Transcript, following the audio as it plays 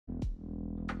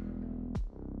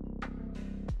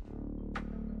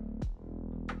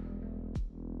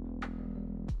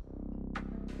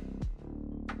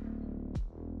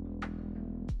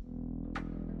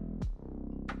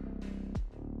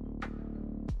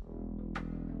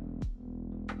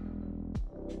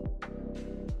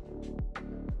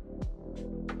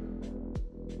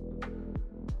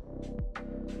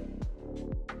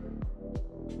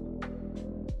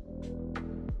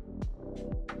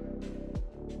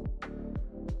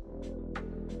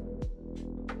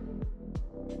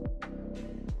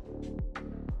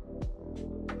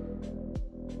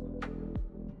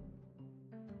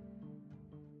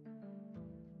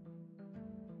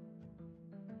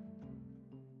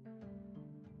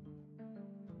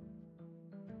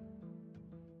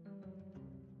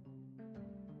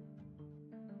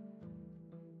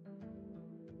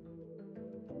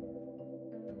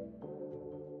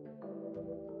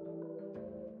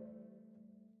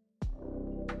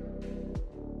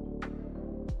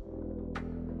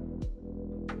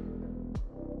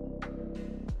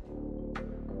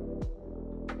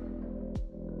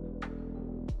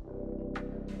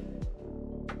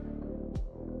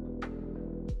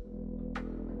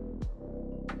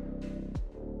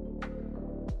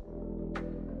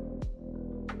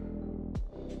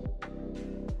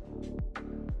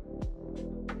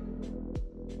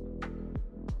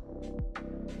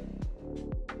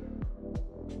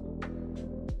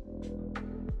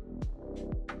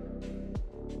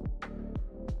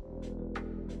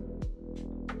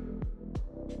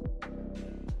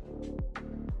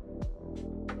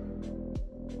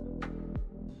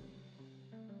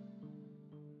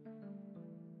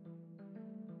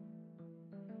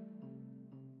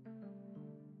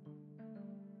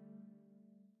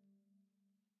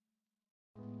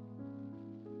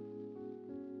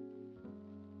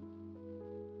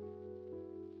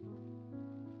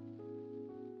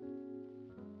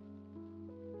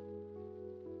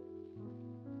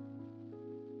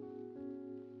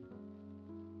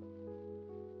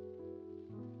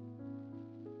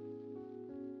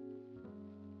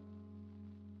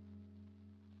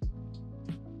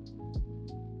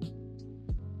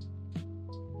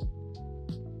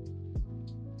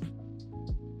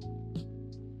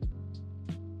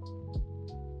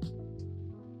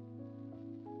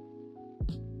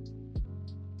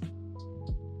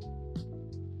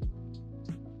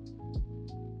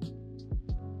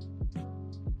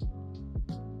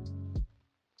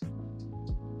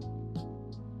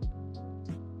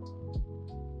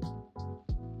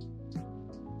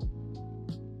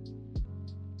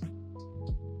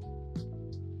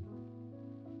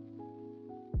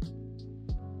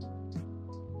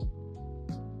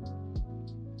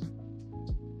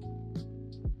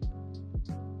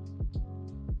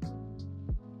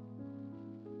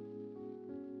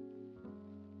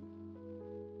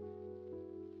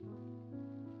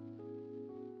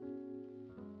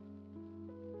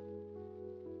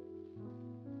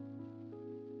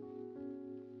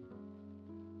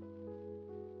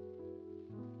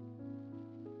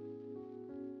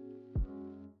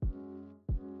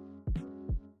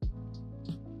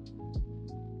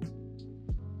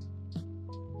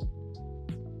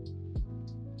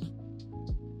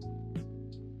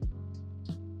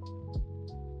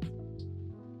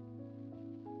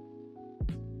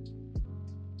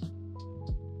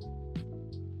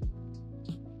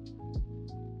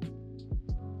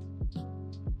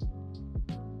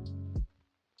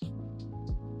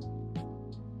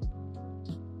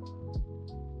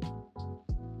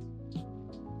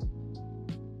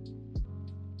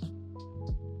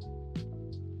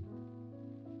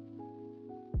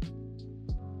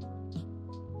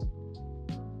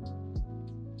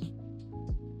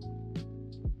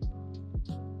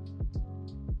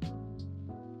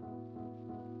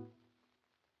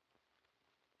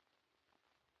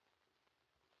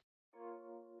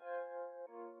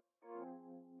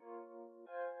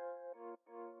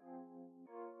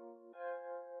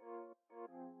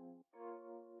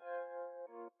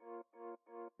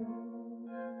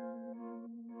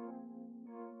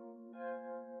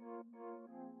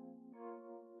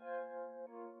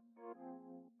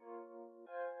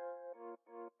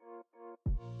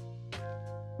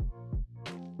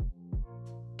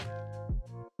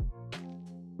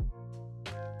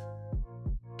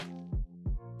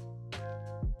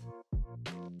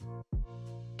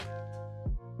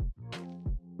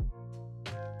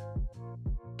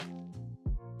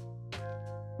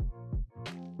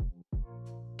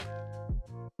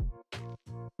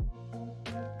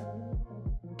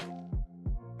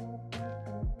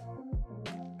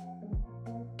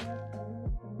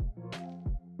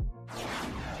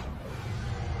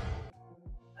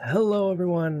Hello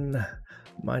everyone,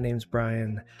 my name's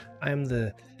Brian. I'm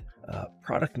the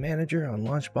product manager on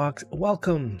LaunchBox.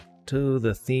 Welcome to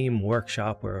the theme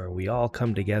workshop where we all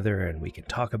come together and we can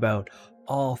talk about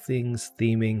all things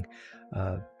theming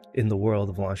in the world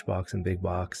of LaunchBox and Big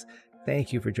Box.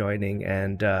 Thank you for joining.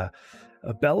 And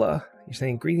Bella, you're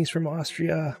saying greetings from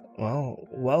Austria. Well,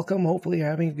 welcome. Hopefully you're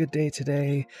having a good day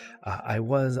today. I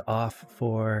was off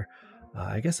for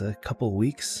I guess a couple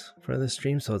weeks for this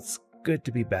stream, so it's good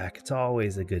to be back. It's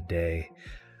always a good day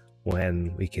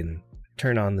when we can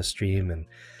turn on the stream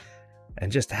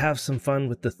and just have some fun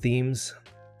with the themes.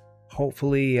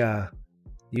 Hopefully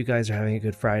you guys are having a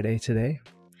good Friday today.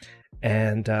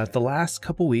 And the last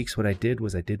couple weeks, what I did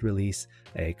was I did release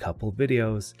a couple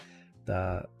videos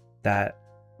that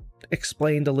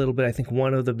explained a little bit. I think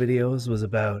one of the videos was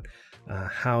about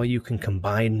how you can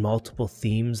combine multiple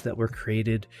themes that were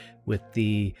created with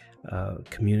the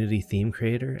community theme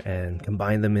creator and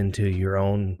combine them into your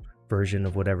own version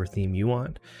of whatever theme you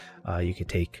want. You can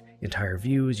take entire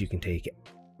views, you can take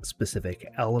specific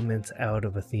elements out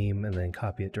of a theme and then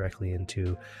copy it directly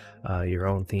into your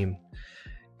own theme.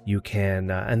 You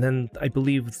can, and then I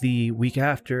believe the week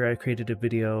after I created a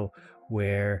video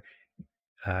where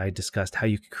I discussed how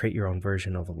you could create your own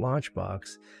version of a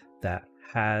LaunchBox that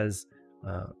has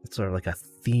it's sort of like a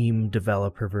theme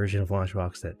developer version of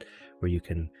LaunchBox where you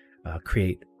can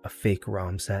create a fake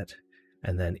ROM set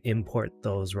and then import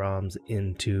those ROMs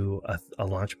into a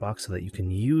LaunchBox so that you can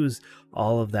use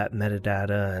all of that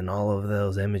metadata and all of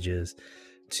those images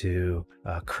to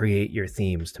create your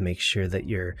themes, to make sure that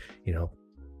you're,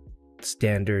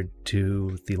 standard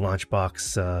to the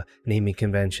LaunchBox naming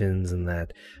conventions, and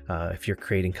that if you're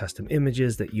creating custom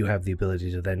images, that you have the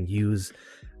ability to then use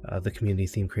the community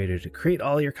theme creator to create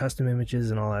all your custom images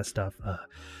and all that stuff.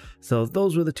 So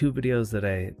those were the two videos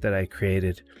that I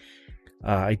created.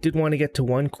 I did want to get to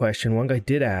one question. One guy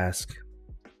did ask.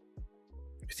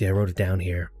 See, I wrote it down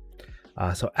here.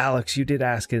 So Alex, you did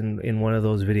ask in one of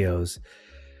those videos.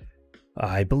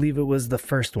 I believe it was the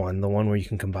first one, the one where you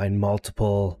can combine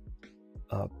multiple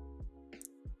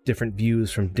different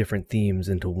views from different themes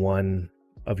into one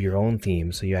of your own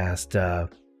themes. So you asked,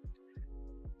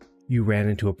 you ran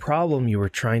into a problem. You were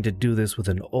trying to do this with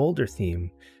an older theme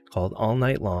called All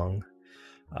Night Long,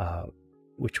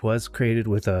 which was created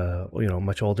with a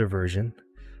much older version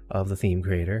of the theme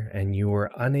creator, and you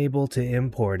were unable to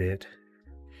import it.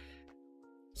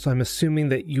 So I'm assuming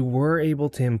that you were able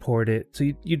to import it. So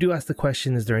you do ask the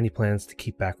question, is there any plans to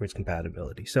keep backwards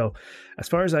compatibility? So as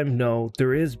far as I know,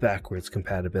 there is backwards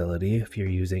compatibility if you're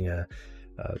using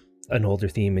an older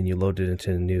theme and you load it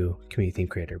into a new community theme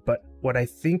creator. But what I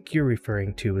think you're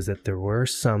referring to is that there were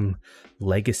some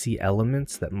legacy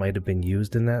elements that might have been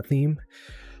used in that theme.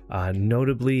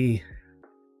 Notably,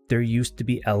 there used to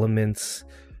be elements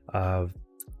of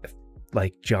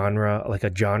like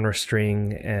a genre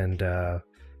string and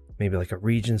maybe like a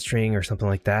region string or something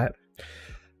like that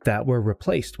were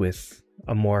replaced with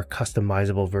a more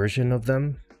customizable version of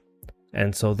them.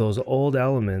 And so those old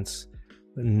elements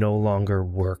no longer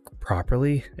work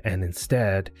properly, and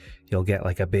instead you'll get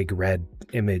like a big red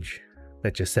image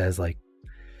that just says like,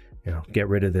 get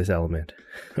rid of this element,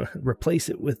 replace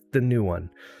it with the new one.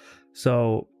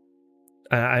 So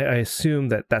I assume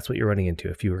that that's what you're running into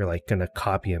if you were like going to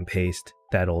copy and paste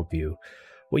that old view.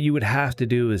 What you would have to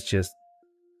do is just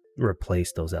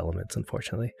replace those elements.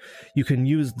 Unfortunately, you can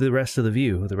use the rest of the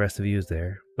view. The rest of the view is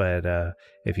there, but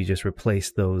if you just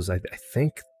replace those, I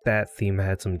think that theme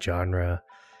had some genre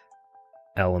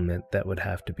element that would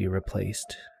have to be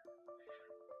replaced,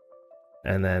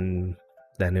 and then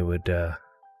it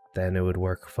would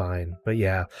work fine. But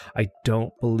yeah, I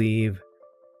don't believe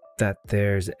that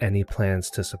there's any plans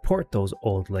to support those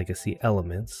old legacy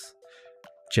elements.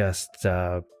 Just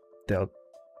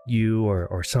you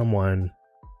or someone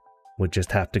would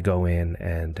just have to go in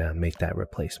and make that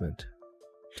replacement.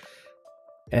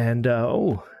 And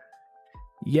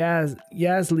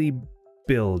Yazli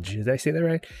Bilge, did I say that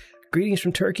right? Greetings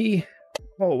from Turkey.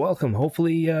 Oh, welcome.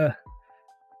 Hopefully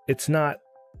it's not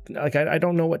like I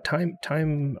don't know what time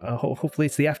hopefully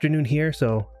it's the afternoon here,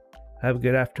 so have a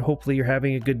good hopefully you're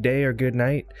having a good day or good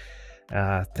night.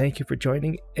 Thank you for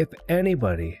joining. If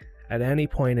anybody at any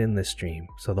point in this stream,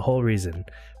 so the whole reason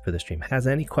for the stream, has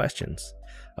any questions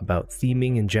about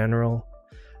theming in general,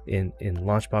 in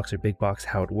LaunchBox or Big Box,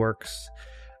 how it works,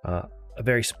 a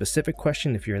very specific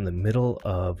question if you're in the middle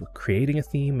of creating a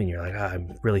theme and you're like,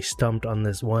 I'm really stumped on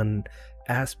this one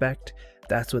aspect,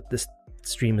 that's what this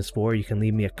stream is for. You can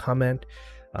leave me a comment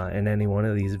in any one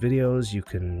of these videos. You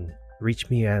can reach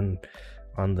me on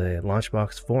the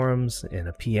LaunchBox forums in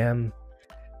a PM,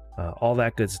 all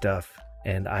that good stuff.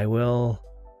 and I will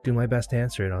do my best to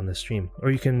answer it on the stream.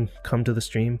 Or you can come to the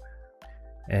stream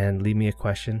and leave me a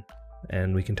question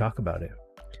and we can talk about it.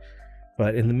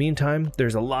 But in the meantime,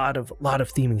 there's a lot of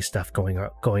theming stuff going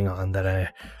on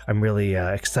that I'm really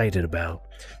excited about.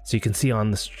 So you can see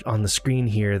on the screen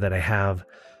here that I have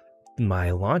my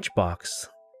LaunchBox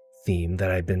theme that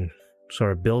I've been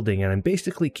sort of building, and I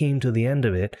basically came to the end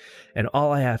of it, and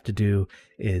all I have to do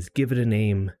is give it a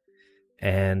name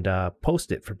and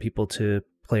post it for people to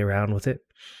play around with it.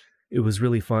 It was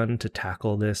really fun to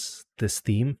tackle this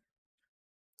theme.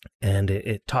 And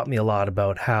it taught me a lot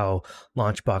about how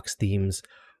LaunchBox themes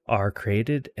are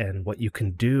created and what you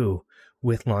can do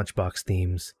with LaunchBox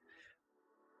themes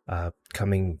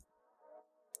coming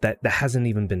that hasn't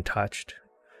even been touched.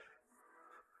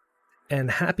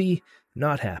 And happy,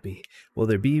 not happy. Will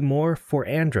there be more for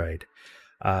Android?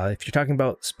 If you're talking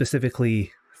about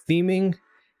specifically theming,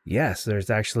 yes,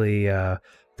 there's actually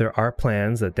there are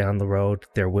plans that down the road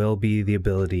there will be the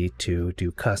ability to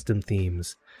do custom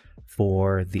themes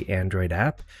for the Android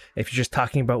app. If you're just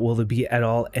talking about will there be at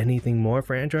all anything more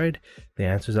for Android, the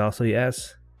answer is also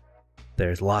yes.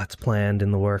 There's lots planned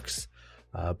in the works.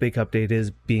 Big update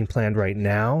is being planned right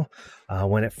now.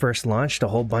 When it first launched, a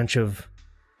whole bunch of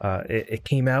it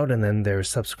came out, and then there's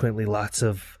subsequently lots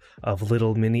of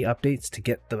little mini updates to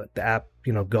get the app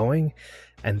going,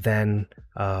 and then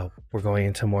we're going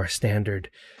into more standard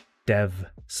dev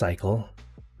cycle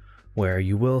where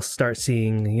you will start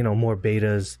seeing more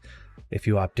betas if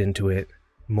you opt into it,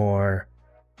 more,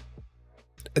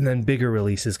 and then bigger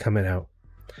releases coming out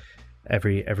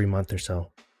every month or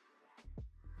so.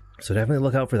 So definitely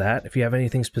look out for that. If you have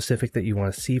anything specific that you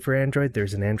want to see for Android,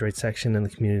 there's an Android section in the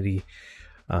community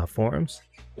forums.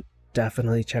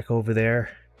 Definitely check over there,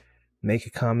 make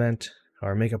a comment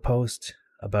or make a post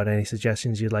about any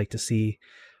suggestions you'd like to see.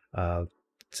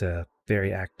 It's a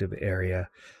very active area,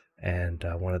 and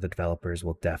one of the developers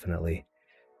will definitely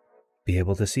be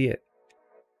able to see it,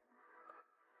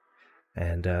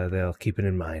 and they'll keep it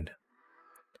in mind.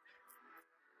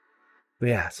 But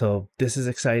yeah, so this is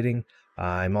exciting.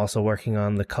 I'm also working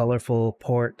on the colorful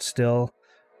port still.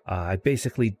 I've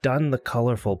basically done the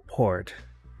colorful port,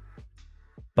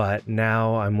 but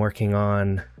now I'm working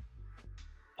on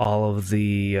all of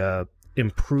the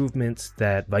improvements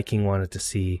that Viking wanted to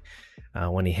see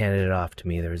when he handed it off to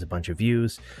me. There was a bunch of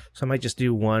views, so I might just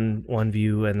do one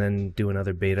view and then do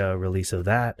another beta release of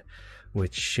that,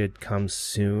 which should come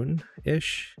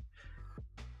soon-ish.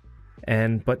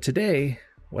 But today,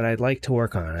 what I'd like to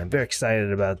work on, I'm very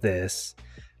excited about this.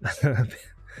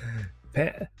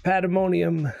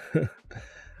 Pandemonium.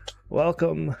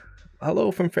 Welcome.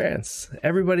 Hello from France.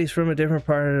 Everybody's from a different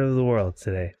part of the world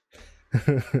today.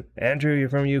 Andrew, you're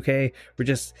from UK.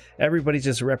 Everybody's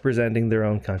just representing their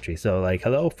own country. So like,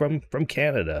 hello from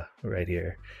Canada right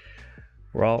here.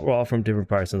 We're all from different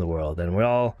parts of the world, and we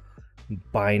all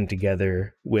bind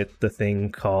together with the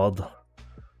thing called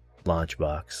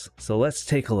LaunchBox. So let's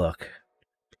take a look.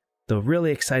 The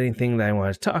really exciting thing that I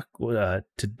wanted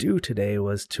to do today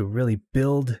was to really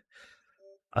build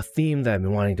a theme that I've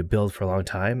been wanting to build for a long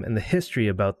time, and the history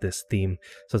about this theme.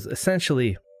 So it's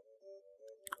essentially,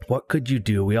 what could you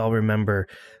do? We all remember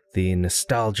the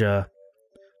nostalgia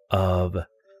of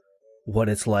what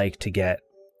it's like to get,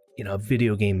 a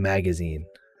video game magazine,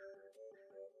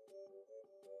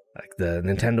 like the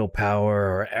Nintendo Power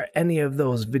or any of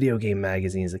those video game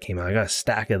magazines that came out. I got a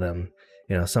stack of them,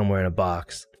 somewhere in a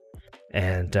box.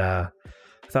 And I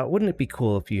thought, wouldn't it be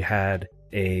cool if you had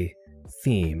a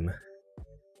theme,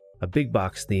 a big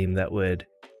box theme that would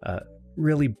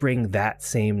really bring that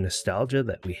same nostalgia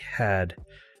that we had.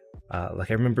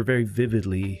 Like I remember very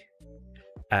vividly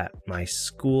at my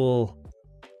school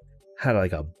had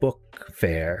like a book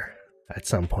fair at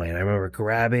some point. I remember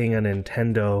grabbing a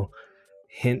Nintendo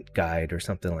hint guide or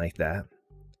something like that,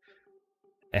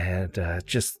 and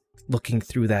just looking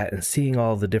through that and seeing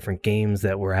all the different games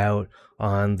that were out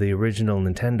on the original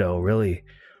Nintendo. Really,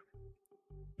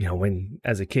 when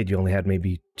as a kid you only had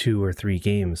maybe 2 or 3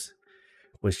 games,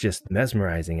 was just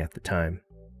mesmerizing at the time.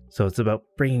 So it's about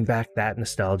bringing back that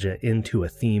nostalgia into a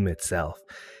theme itself.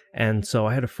 And so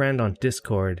I had a friend on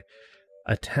Discord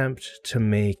attempt to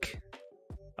make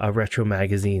a retro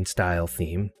magazine style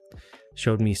theme.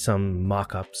 Showed me some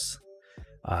mock-ups.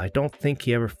 I don't think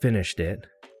he ever finished it,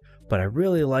 but I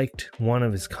really liked one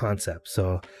of his concepts.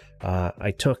 So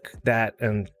I took that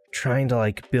and trying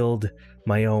to build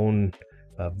my own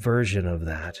version of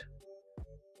that.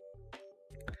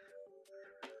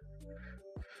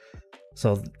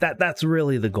 So that's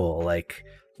really the goal.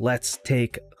 Let's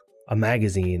take a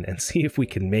magazine and see if we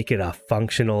can make it a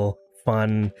functional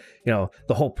fun, you know,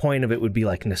 the whole point of it would be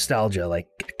like nostalgia, like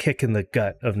a kick in the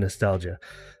gut of nostalgia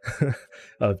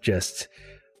of just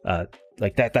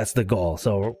like that's the goal.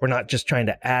 So we're not just trying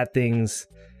to add things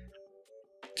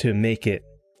to make it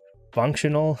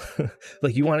functional.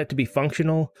 Like you want it to be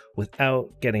functional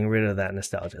without getting rid of that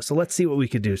nostalgia. So let's see what we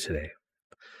could do today.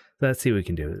 Let's see what we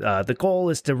can do. The goal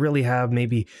is to really have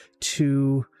maybe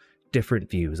two different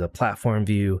views, a platform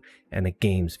view and a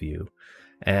games view.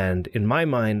 And in my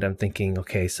mind, I'm thinking,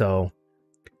 okay, so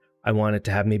I wanted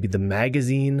to have maybe the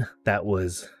magazine that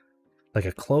was like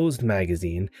a closed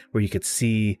magazine where you could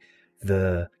see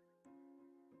the,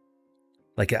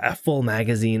 like a full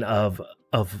magazine of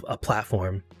a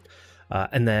platform.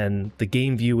 And then the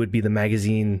game view would be the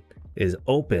magazine is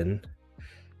open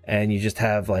and you just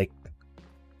have like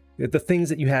the things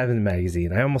that you have in the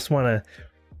magazine. I almost want to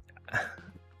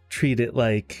treat it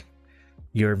like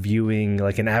you're viewing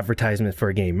like an advertisement for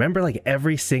a game. Remember, like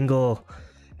every single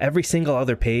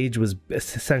other page was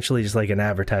essentially just like an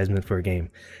advertisement for a game.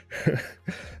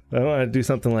 I want to do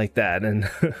something like that.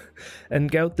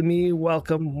 And Gout the Me,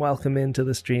 welcome into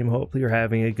the stream. Hopefully you're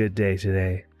having a good day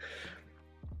today.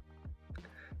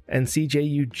 And CJ,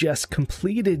 you just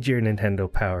completed your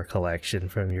Nintendo Power collection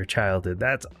from your childhood.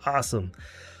 That's awesome.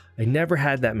 I never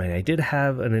had that many. I did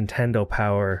have a Nintendo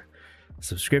Power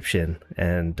subscription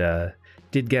and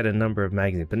did get a number of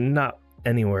magazines, but not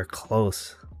anywhere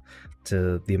close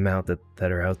to the amount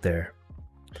that are out there.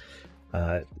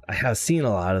 I have seen a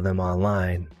lot of them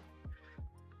online,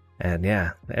 and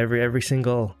yeah, every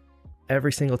single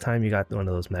time you got one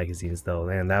of those magazines, though,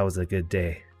 man, that was a good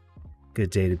day. Good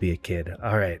day to be a kid.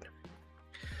 All right,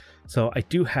 so I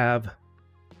do have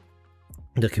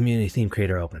the community theme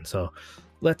creator open, so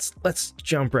let's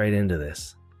jump right into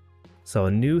this. So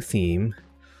a new theme.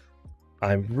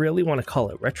 I really want to call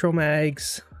it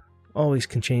RetroMags. Always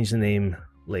can change the name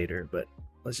later, but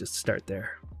let's just start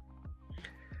there.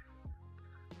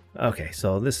 Okay,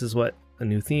 so this is what a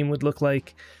new theme would look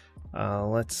like. I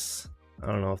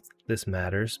don't know if this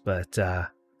matters, but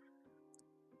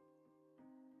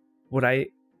what I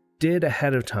did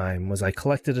ahead of time was I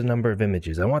collected a number of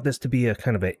images. I want this to be a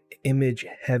kind of an image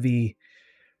heavy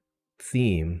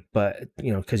theme, but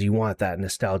you know, because you want that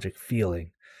nostalgic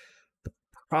feeling. The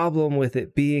problem with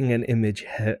it being an image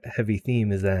heavy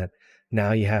theme is that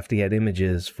now you have to get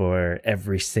images for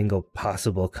every single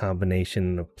possible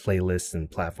combination of playlists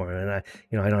and platform, and I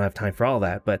don't have time for all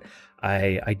that. But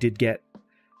I did get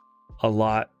a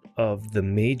lot of the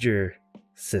major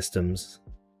systems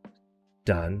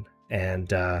done,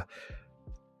 and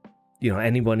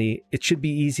anybody, it should be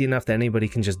easy enough that anybody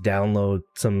can just download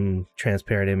some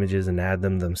transparent images and add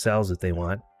them themselves if they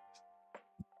want.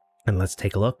 And let's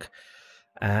take a look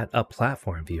at a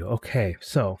platform view. Okay,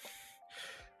 so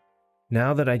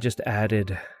now that I just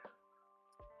added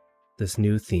this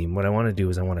new theme, what I want to do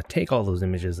is I want to take all those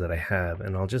images that I have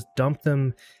and I'll just dump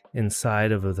them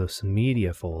inside of this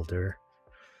media folder.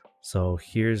 So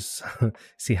here's,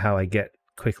 see how I get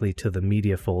quickly to the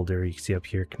media folder. You can see up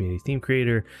here, community theme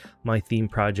creator, my theme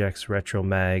projects,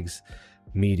 RetroMags,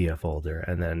 media folder.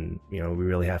 And then, we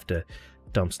really have to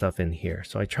dump stuff in here.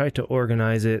 So I tried to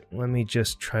organize it. Let me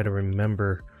just try to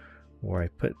remember where I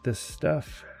put this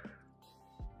stuff.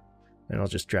 And I'll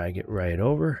just drag it right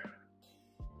over.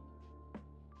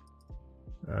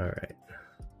 All right.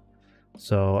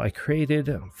 So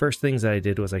first things that I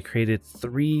did was I created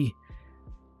 3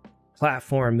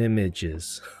 platform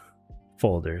images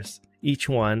folders. Each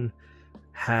one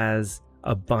has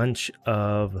a bunch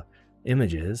of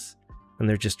images, and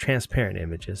they're just transparent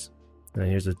images. And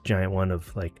here's a giant one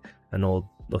of like an old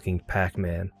looking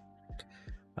Pac-Man.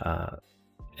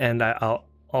 And I'll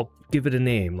give it a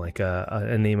name, like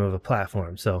a name of a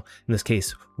platform. So in this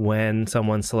case, when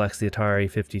someone selects the Atari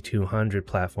 5200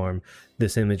 platform,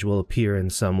 this image will appear in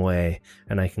some way,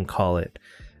 and I can call it.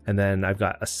 And then I've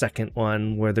got a second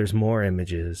one where there's more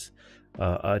images,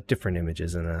 different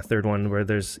images, and a third one where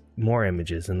there's more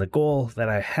images. And the goal that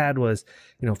I had was,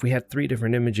 if we had 3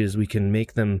 different images, we can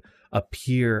make them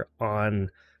appear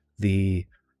on the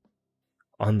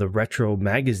retro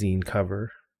magazine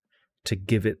cover to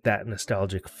give it that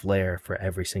nostalgic flair for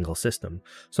every single system.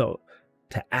 So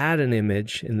to add an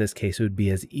image, in this case, it would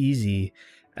be as easy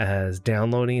as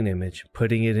downloading an image,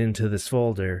 putting it into this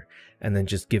folder, and then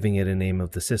just giving it a name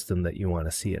of the system that you want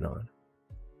to see it on.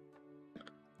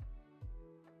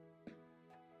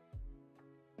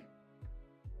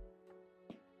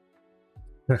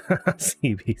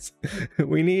 CBs.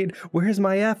 Where's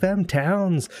my FM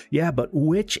towns? Yeah, but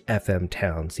which FM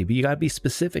town? CB, you gotta be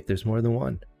specific. There's more than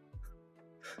one.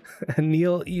 And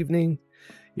Neil, evening.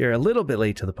 you're a little bit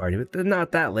late to the party, but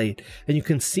not that late. And you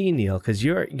can see, Neil, because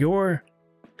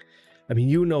I mean,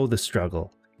 you know the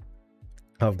struggle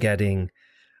of getting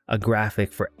a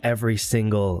graphic for every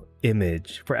single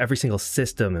image, for every single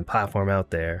system and platform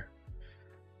out there,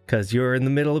 because you're in the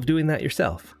middle of doing that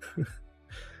yourself.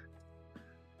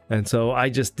 And so I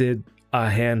just did a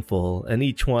handful, and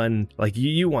each one, like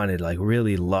you wanted like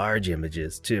really large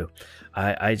images too.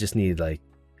 I just need like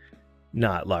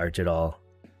not large at all,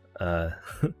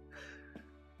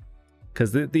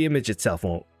 because the image itself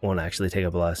won't actually take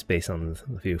up a lot of space on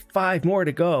the view. 5 more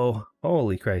to go.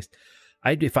 Holy Christ.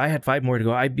 If I had 5 more to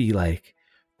go, I'd be like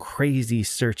crazy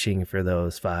searching for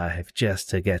those 5 just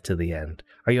to get to the end.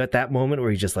 Are you at that moment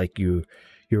where you just like you're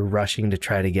rushing to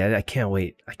try to get it? I can't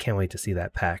wait. I can't wait to see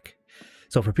that pack.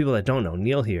 So for people that don't know,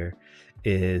 Neil here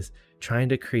is trying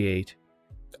to create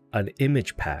an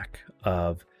image pack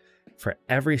for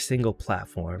every single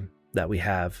platform that we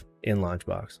have in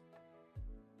LaunchBox.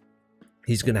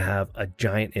 He's going to have a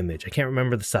giant image. I can't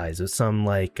remember the size. It was some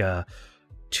like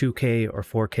 2K or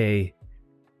 4K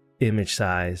image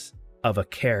size of a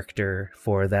character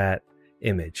for that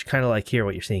image. Kind of like here,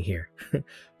 what you're seeing here,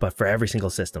 but for every single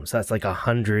system. So that's like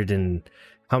 100 and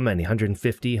how many?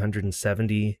 150,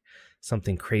 170,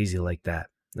 something crazy like that.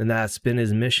 And that's been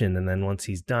his mission. And then once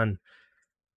he's done,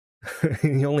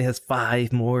 he only has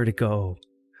 5 more to go.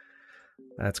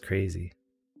 That's crazy.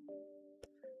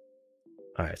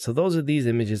 All right, so those are these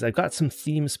images. I've got some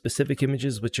theme specific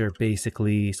images, which are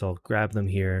basically, so I'll grab them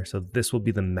here. So this will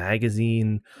be the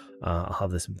magazine. I'll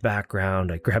have this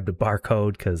background. I grabbed a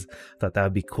barcode because I thought that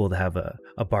would be cool to have a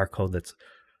barcode that's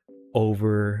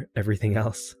over everything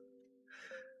else.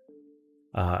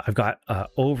 I've got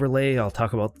overlay. I'll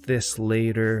talk about this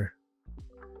later.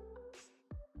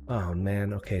 Oh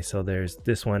man, okay, so there's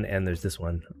this one and there's this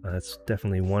one. That's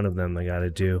definitely one of them I gotta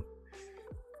do.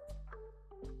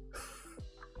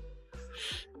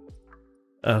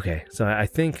 Okay, so I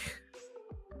think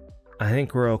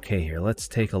we're okay here. Let's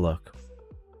take a look.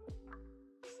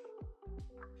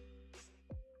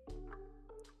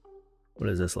 What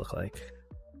does this look like?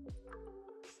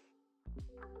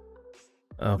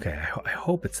 Okay, I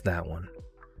hope it's that one.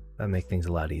 That'll make things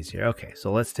a lot easier. Okay,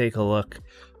 so let's take a look.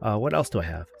 What else do I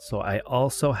have? So I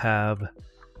also have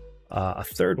a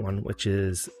third one, which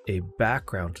is a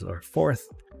background or 4th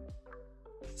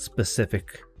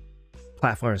specific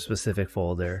platform specific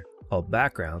folder called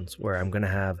backgrounds, where I'm going to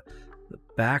have the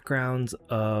backgrounds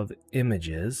of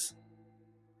images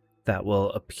that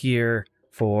will appear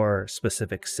for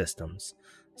specific systems.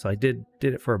 So I did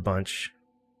it for a bunch.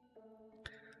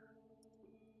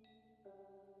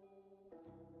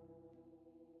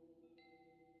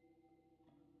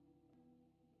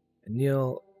 And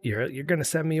Neil, you're going to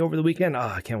send me over the weekend? Oh,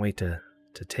 I can't wait to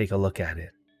take a look at it.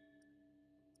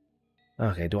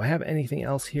 Okay, do I have anything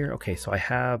else here? Okay, so I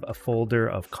have a folder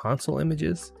of console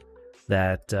images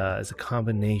that is a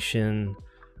combination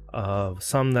of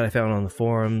some that I found on the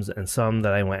forums and some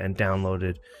that I went and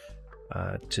downloaded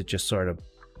to just sort of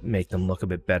make them look a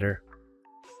bit better.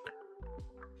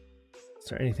 Is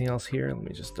there anything else here? Let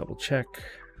me just double check.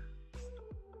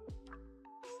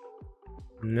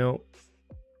 Nope.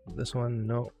 This one,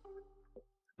 no.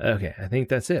 Okay, I think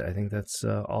that's it. I think that's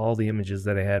all the images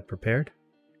that I had prepared.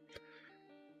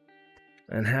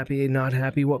 And happy, not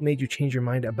happy, what made you change your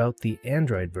mind about the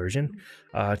Android version?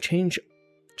 Change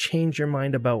your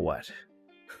mind about what?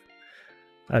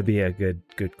 That'd be a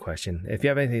good question. If you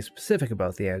have anything specific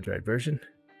about the Android version,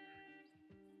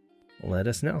 let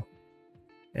us know.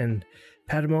 And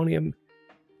Pandemonium,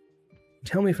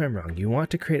 tell me if I'm wrong. You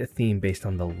want to create a theme based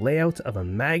on the layout of a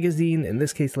magazine, in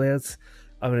this case layouts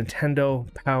of a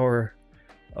Nintendo Power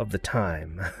of the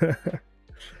time.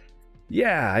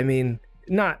 Yeah, I mean,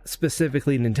 not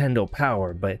specifically Nintendo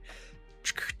Power, but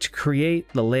to create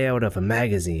the layout of a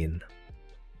magazine,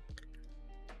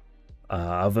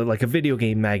 like a video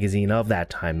game magazine of that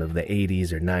time, of the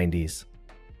 80s or 90s,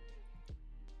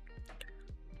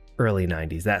 early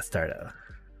 90s, that startup.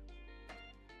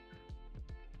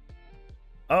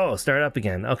 Oh, start up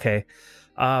again. Okay.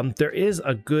 There is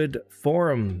a good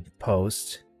forum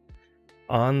post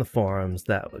on the forums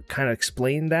that would kind of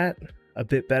explain that a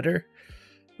bit better.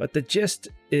 But the gist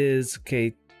is,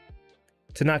 okay,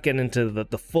 to not get into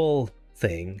the full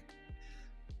thing,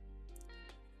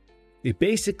 we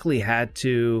basically had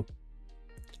to,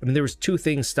 I mean, there was 2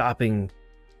 things stopping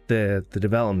the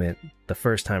development the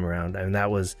first time around. And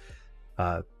that was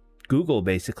Google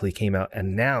basically came out and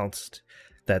announced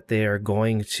that they are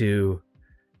going to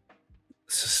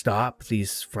stop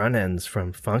these front ends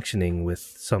from functioning with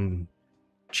some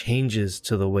changes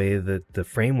to the way that the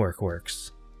framework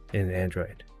works in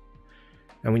Android.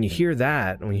 And when you hear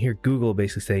that, when you hear Google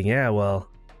basically saying, yeah, well,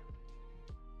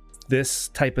 this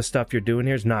type of stuff you're doing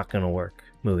here is not going to work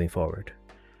moving forward.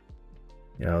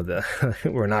 You know,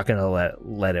 we're not going to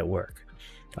let it work.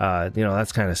 You know,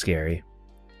 that's kind of scary.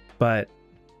 But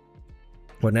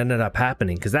what ended up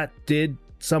happening, because that did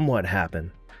somewhat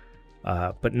happen,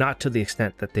 but not to the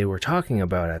extent that they were talking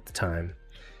about at the time.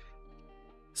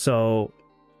 So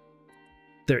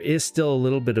there is still a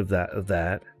little bit of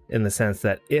that in the sense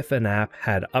that if an app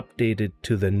had updated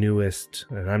to the newest,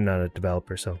 and I'm not a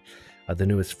developer, so the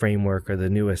newest framework or the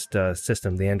newest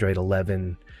system, the Android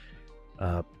 11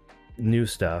 new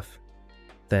stuff,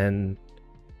 then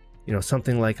you know,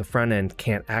 something like a front end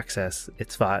can't access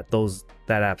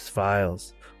that app's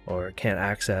files, or can't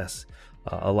access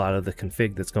a lot of the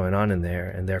config that's going on in there,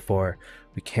 and therefore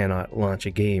we cannot launch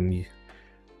a game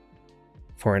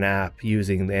for an app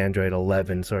using the Android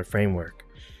 11 sort of framework.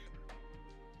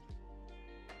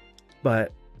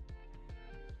 But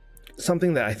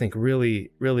something that I think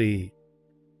really, you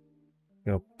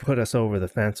know, put us over the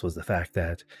fence was the fact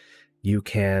that we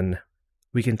can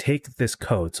take this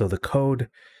code. So the code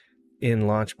in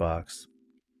LaunchBox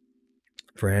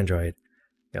for Android,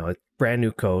 you know, it's brand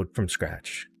new code from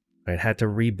scratch. I had to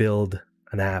rebuild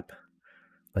an app.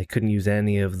 I couldn't use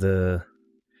any of the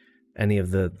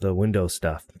Windows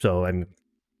stuff. So I'm,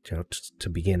 you know, to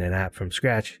begin an app from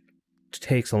scratch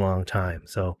takes a long time.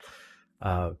 So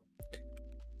it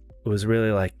was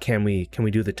really like, can we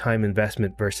do the time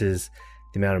investment versus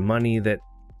the amount of money that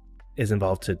is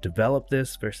involved to develop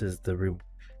this versus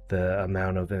the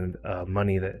amount of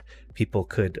money that people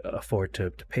could afford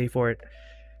to pay for it.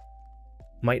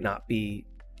 Might not be,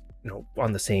 you know,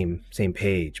 on the same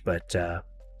page, but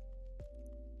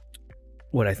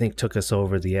what I think took us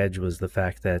over the edge was the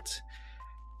fact that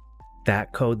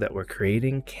that code that we're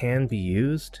creating can be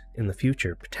used in the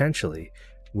future, potentially,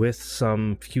 with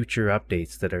some future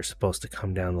updates that are supposed to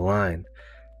come down the line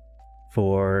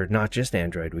for not just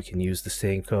Android. We can use the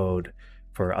same code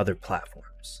for other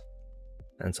platforms.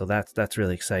 And so that's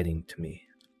really exciting to me.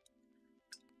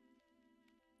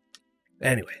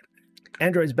 Anyway,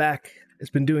 Android's back. It's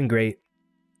been doing great.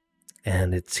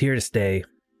 And it's here to stay.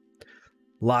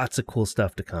 Lots of cool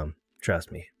stuff to come.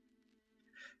 Trust me.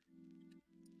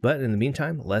 But in the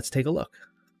meantime, let's take a look.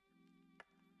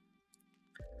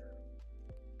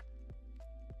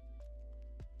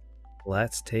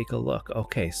 Let's take a look.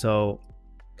 Okay, so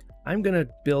I'm going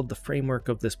to build the framework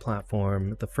of this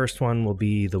platform. The first one will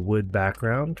be the wood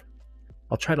background.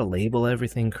 I'll try to label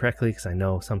everything correctly because I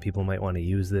know some people might want to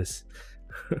use this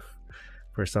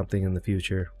for something in the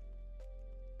future.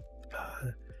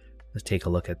 Let's take a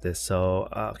look at this. So,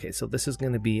 okay, so this is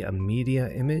going to be a media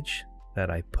image that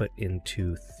I put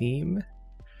into theme.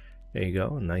 There you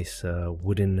go, a nice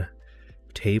wooden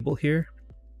table here.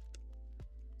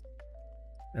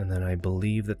 And then I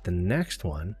believe that the next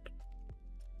one,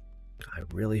 I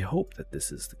really hope that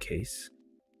this is the case.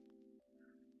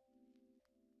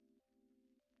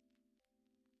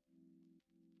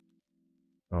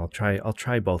 I'll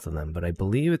try both of them, but I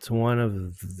believe it's one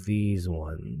of these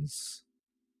ones.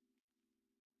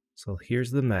 So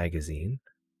here's the magazine.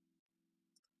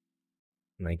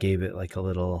 And I gave it like a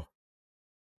little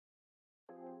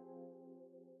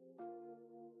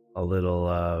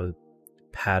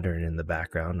pattern in the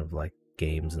background of like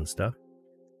games and stuff.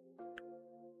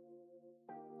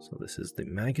 So this is the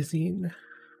magazine.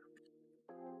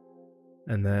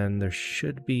 And then there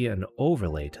should be an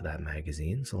overlay to that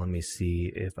magazine. So let me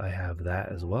see if I have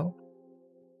that as well.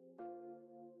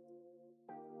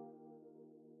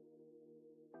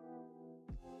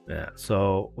 Yeah,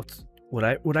 so what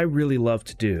I really love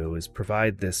to do is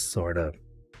provide this sort of,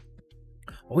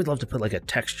 I always love to put like a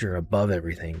texture above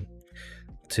everything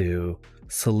to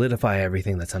solidify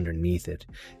everything that's underneath it.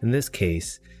 In this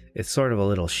case, it's sort of a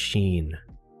little sheen.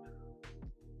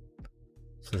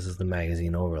 So this is the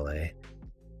magazine overlay.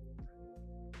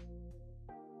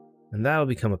 And that will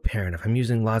become apparent if I'm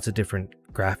using lots of different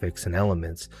graphics and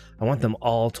elements. I want them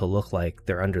all to look like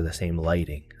they're under the same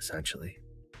lighting, essentially.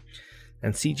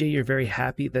 And CJ, you're very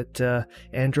happy that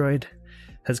Android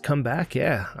has come back?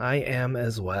 Yeah, I am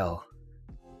as well.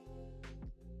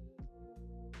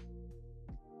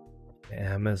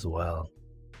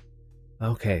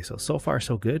 Okay, so far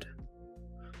so good.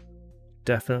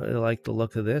 Definitely like the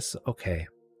look of this. Okay,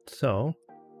 so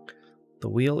the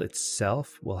wheel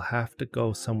itself will have to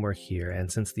go somewhere here.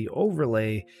 And since the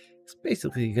overlay is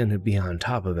basically going to be on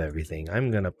top of everything, I'm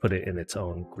going to put it in its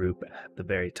own group at the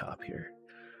very top here.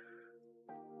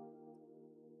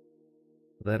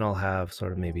 Then I'll have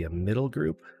sort of maybe a middle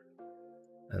group.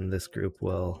 And this group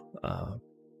will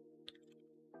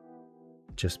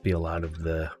just be a lot of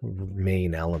the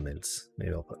main elements.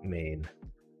 Maybe I'll put main.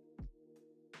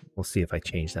 We'll see if I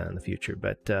change that in the future.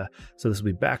 But so this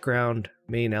will be background,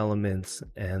 main elements,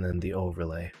 and then the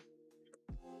overlay.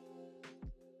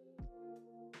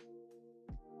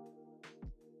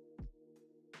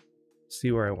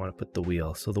 See where I want to put the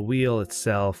wheel. So the wheel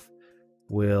itself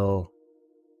will,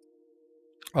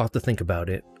 I'll have to think about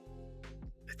it.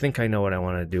 I think I know what I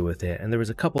want to do with it. And there was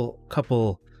a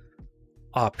couple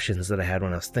options that I had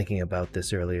when I was thinking about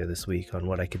this earlier this week on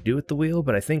what I could do with the wheel,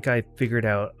 but I think I figured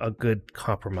out a good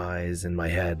compromise in my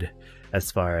head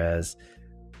as far as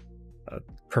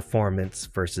performance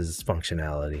versus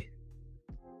functionality.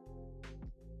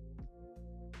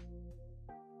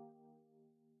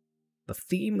 The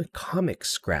theme Comic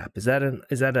Scrap. Is that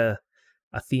a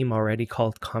theme already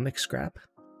called Comic Scrap?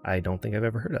 I don't think I've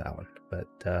ever heard of that one, but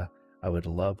I would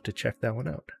love to check that one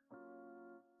out.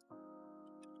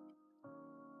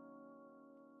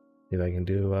 See if I can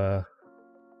do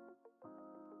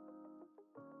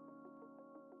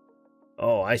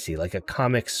oh, I see, like a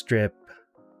comic strip.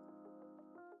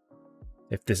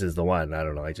 If this is the one, I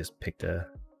don't know, I just picked a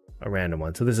random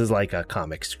one. So this is like a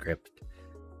comic script,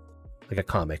 like a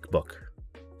comic book.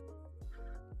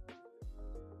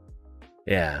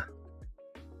 Yeah.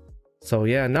 So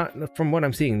yeah, not from what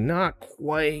I'm seeing, not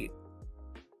quite.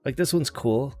 Like this one's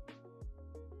cool.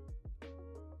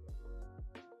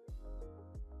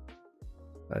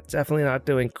 It's definitely not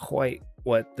doing quite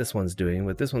what this one's doing,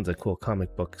 but this one's a cool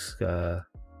comic books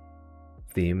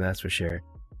theme, that's for sure.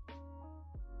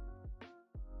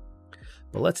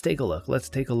 But let's take a look. Let's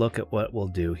take a look at what we'll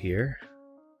do here.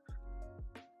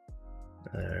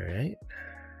 All right.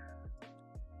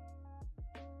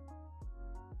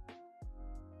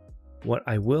 What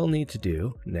I will need to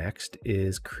do next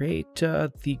is create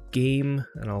the game,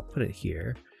 and I'll put it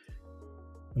here.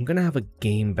 I'm gonna have a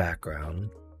game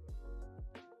background.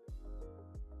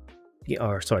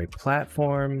 Or sorry,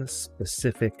 platform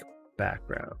specific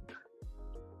background.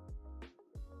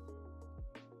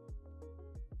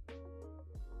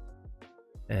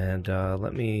 And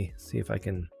let me see if I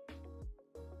can.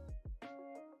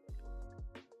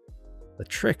 The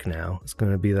trick now is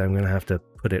going to be that I'm going to have to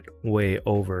put it way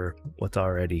over what's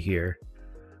already here.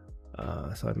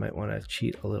 So I might want to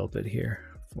cheat a little bit here.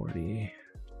 40.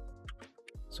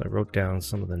 So I wrote down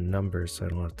some of the numbers so I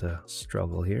don't have to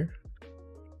struggle here.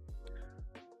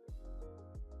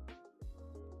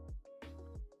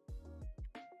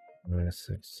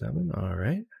 -6, 7. All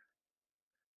right.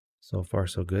 So far,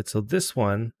 so good. So this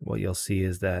one, what you'll see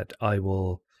is that I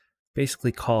will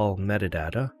basically call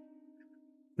metadata.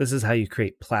 This is how you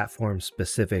create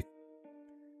platform-specific,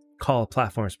 call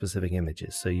platform-specific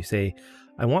images. So you say,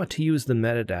 I want to use the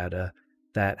metadata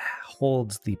that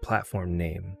holds the platform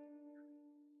name.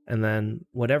 And then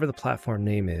whatever the platform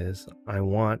name is, I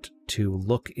want to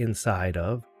look inside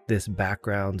of this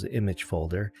backgrounds image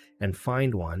folder and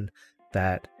find one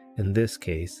that, in this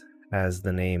case, has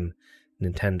the name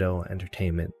Nintendo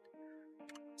Entertainment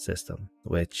System,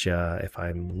 which if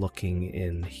I'm looking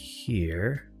in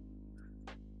here,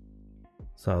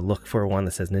 so I'll look for one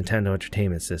that says Nintendo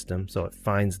Entertainment System, so it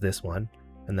finds this one,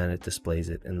 and then it displays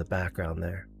it in the background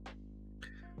there.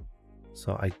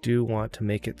 So I do want to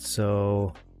make it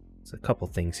so, there's a couple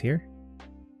things here.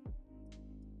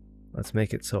 Let's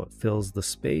make it so it fills the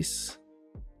space.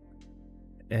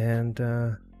 And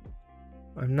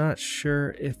I'm not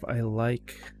sure if I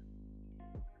like,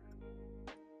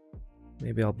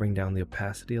 maybe I'll bring down the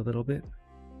opacity a little bit.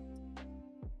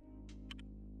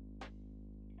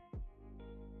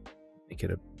 Make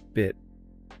it a bit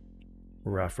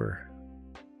rougher.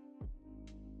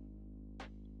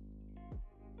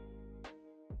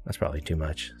 That's probably too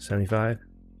much. 75.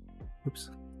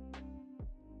 Oops.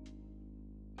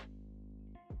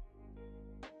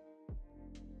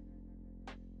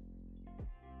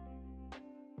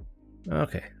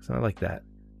 Okay, so I like that.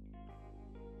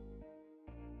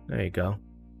 There you go.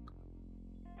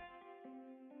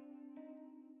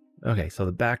 Okay, so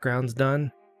the background's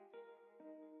done.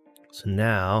 So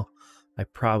now I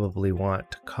probably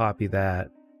want to copy that.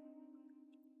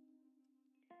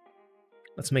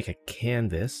 Let's make a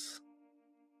canvas.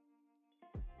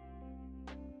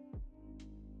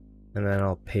 And then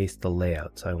I'll paste the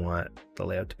layout. So I want the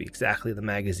layout to be exactly the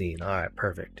magazine. All right,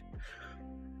 perfect.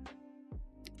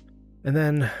 And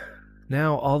then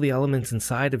now all the elements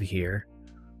inside of here,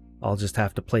 I'll just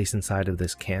have to place inside of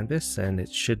this canvas, and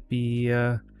it should be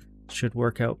should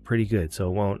work out pretty good.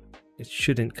 So it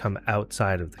shouldn't come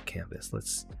outside of the canvas.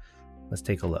 Let's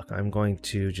take a look. I'm going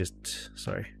to just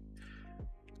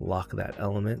lock that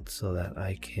element so that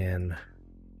I can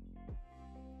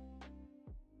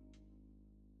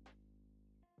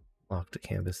Lock to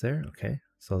canvas there. Okay,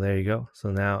 so there you go.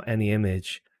 So now any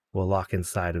image will lock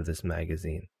inside of this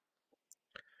magazine.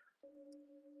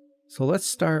 So let's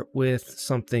start with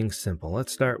something simple.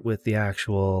 Let's start with the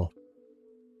actual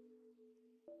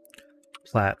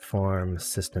platform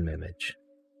system image.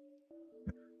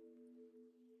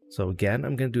 So again,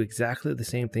 I'm going to do exactly the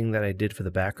same thing that I did for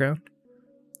the background.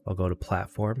 I'll go to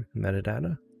platform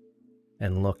metadata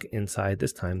and look inside,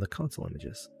 this time, the console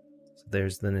images. So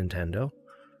there's the Nintendo.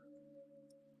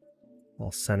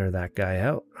 I'll center that guy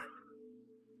out.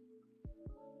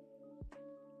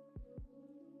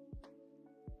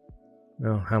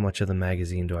 Now, how much of the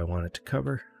magazine do I want it to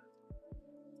cover?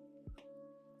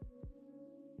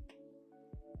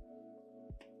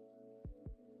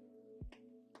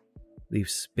 Leave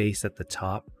space at the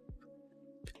top.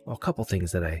 Well, a couple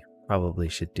things that I probably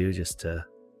should do just to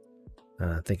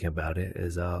think about it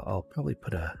is I'll probably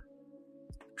put a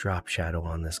drop shadow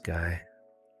on this guy.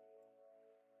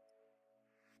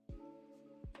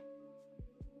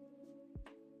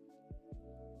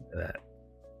 Look at that.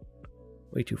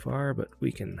 Way too far, but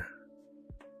we can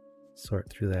sort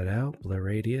through that out, blur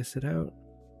radius it out.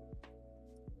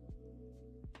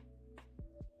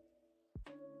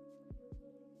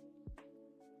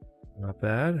 Not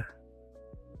bad.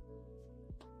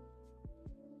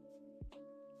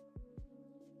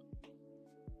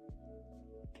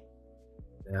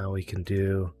 Now we can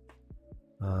do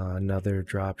another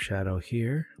drop shadow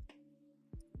here.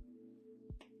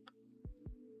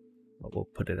 But we'll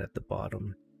put it at the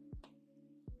bottom.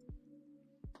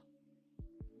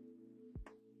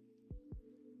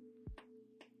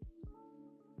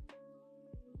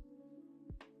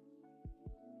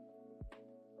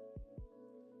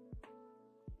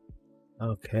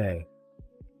 Okay.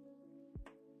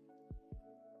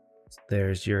 So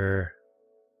there's your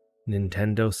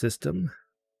Nintendo system.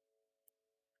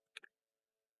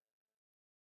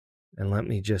 And let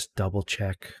me just double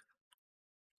check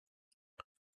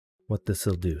what this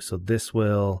will do. So this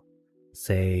will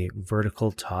say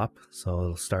vertical top. So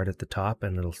it'll start at the top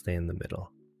and it'll stay in the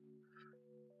middle.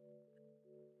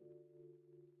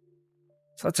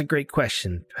 So that's a great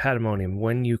question, Pandemonium.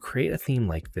 When you create a theme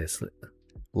like this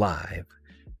live,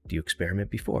 do you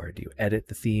experiment before? Do you edit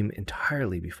the theme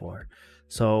entirely before?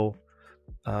 So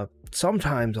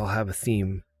sometimes I'll have a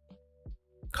theme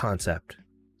concept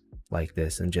like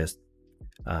this and just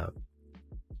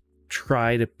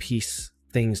try to piece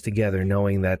things together,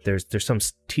 knowing that there's some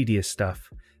tedious stuff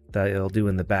that it'll do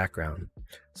in the background.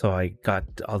 So I got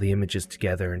all the images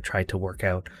together and tried to work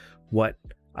out what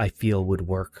I feel would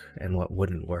work and what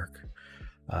wouldn't work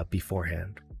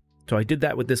beforehand. So I did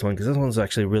that with this one because this one's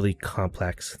actually a really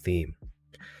complex theme.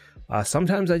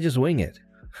 Sometimes I just wing it.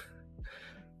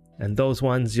 And those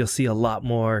ones you'll see a lot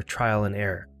more trial and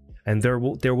error. And there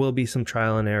will be some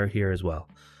trial and error here as well.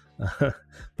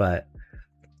 But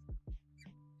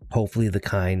hopefully the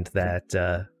kind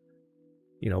that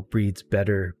breeds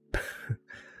better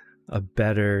a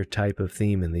better type of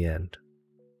theme in the end.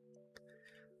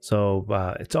 So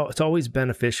it's always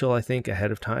beneficial, I think,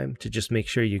 ahead of time to just make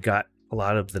sure you got a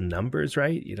lot of the numbers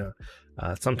right.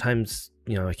 Sometimes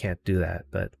I can't do that,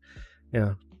 but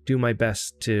do my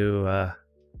best to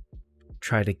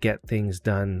try to get things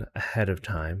done ahead of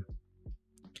time.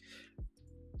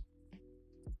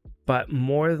 But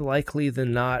more likely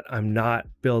than not, I'm not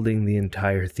building the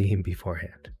entire theme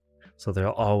beforehand. So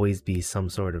there'll always be some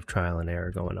sort of trial and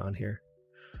error going on here.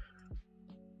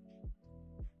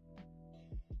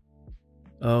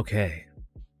 Okay,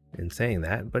 in saying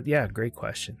that, but yeah, great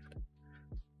question.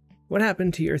 What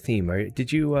happened to your theme?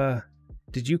 Did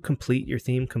you complete your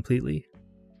theme completely?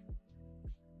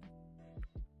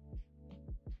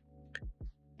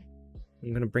 I'm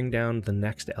going to bring down the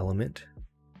next element.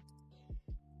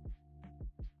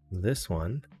 This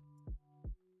one.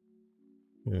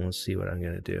 And we'll see what I'm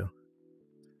going to do.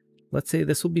 Let's say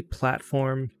this will be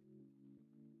platform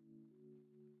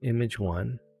image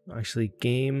 1. Actually,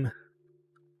 game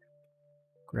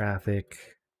graphic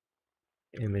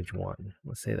image 1.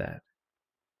 Let's say that.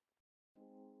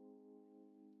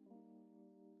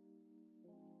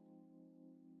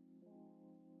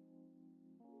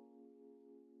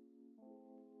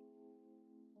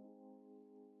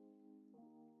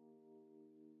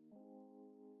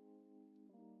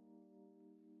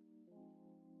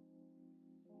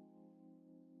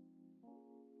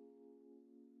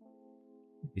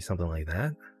 Be something like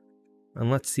that. And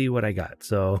let's see what I got.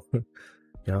 So,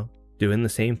 doing the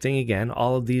same thing again.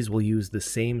 All of these will use the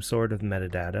same sort of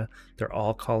metadata. They're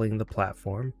all calling the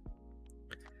platform,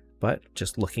 but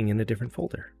just looking in a different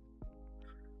folder.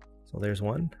 So there's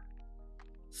one.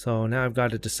 So now I've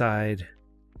got to decide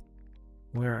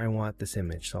where I want this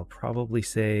image. So I'll probably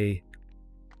say,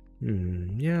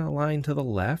 yeah, align to the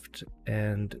left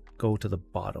and go to the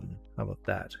bottom. How about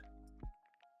that?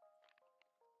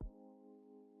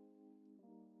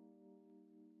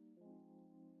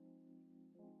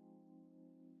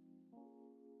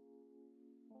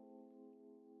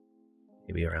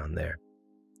 Maybe around there.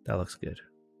 That looks good.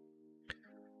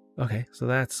 Okay, so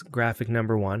that's graphic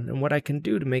number 1. And what I can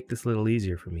do to make this a little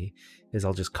easier for me is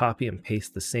I'll just copy and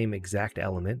paste the same exact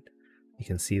element. You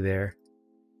can see there.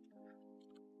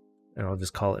 And I'll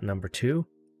just call it number 2.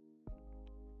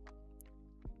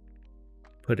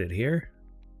 Put it here.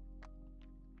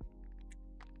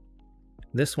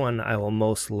 This one I will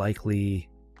most likely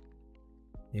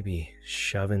maybe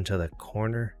shove into the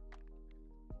corner.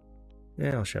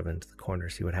 Yeah, I'll shove it into the corner,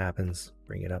 see what happens.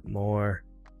 Bring it up more.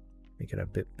 Make it a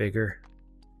bit bigger.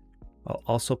 I'll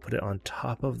also put it on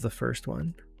top of the first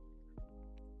one.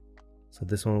 So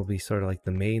this one will be sort of like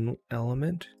the main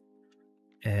element.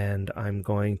 And I'm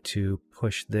going to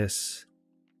push this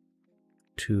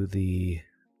to the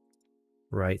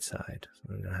right side.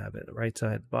 So I'm going to have it the right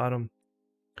side, bottom.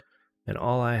 And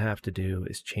all I have to do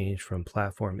is change from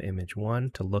platform image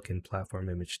 1 to look in platform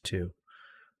image 2.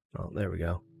 Oh, there we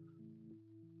go.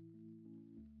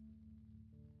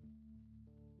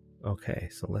 Okay,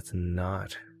 so let's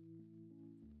not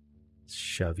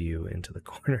shove you into the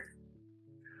corner.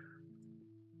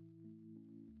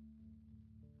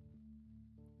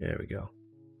 There we go.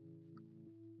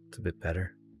 It's a bit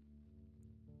better.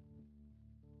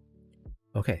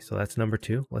 Okay, so that's number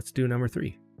 2. Let's do number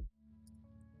 3.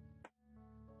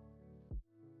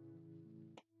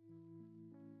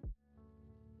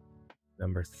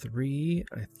 Number 3,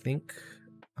 I think,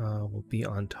 will be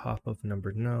on top of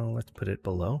number... No, let's put it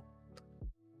below.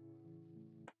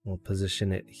 We'll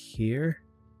position it here.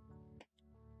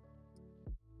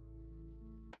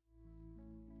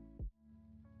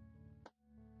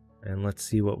 And let's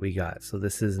see what we got. So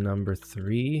this is number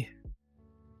 3.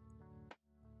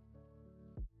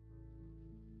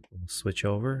 We'll switch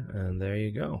over, and there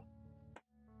you go.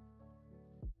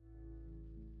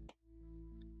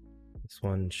 This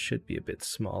one should be a bit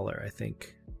smaller, I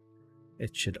think.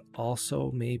 It should also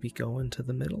maybe go into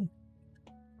the middle.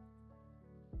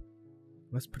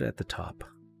 Let's put it at the top.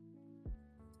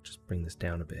 Just bring this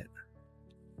down a bit.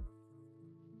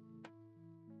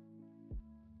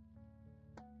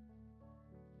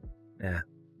 Yeah.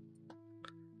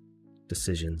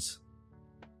 Decisions.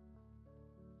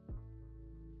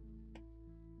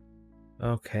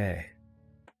 Okay.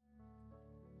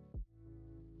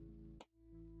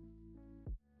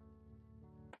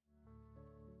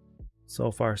 So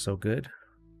far, so good.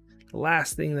 The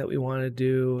last thing that we want to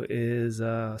do is,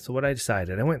 so what I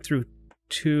decided, I went through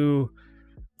 2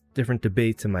 different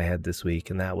debates in my head this week,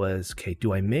 and that was, okay,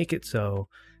 do I make it so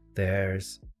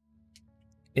there's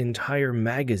entire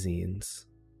magazines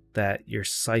that you're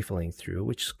siphoning through,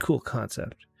 which is a cool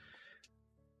concept,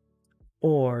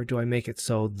 or do I make it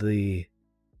so the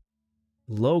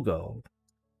logo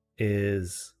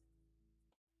is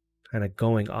kind of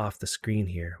going off the screen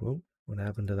here? Whoa, what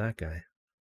happened to that guy?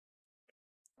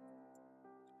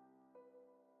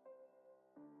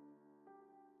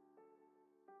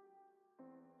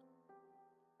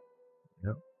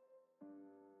 Yep.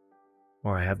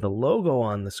 Or I have the logo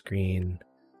on the screen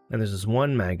and there's this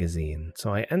one magazine.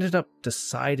 So I ended up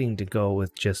deciding to go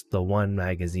with just the one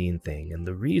magazine thing. And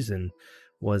the reason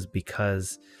was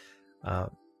because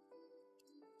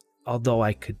although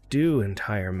I could do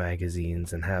entire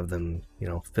magazines and have them, you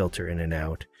know, filter in and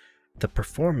out, the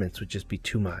performance would just be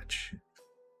too much.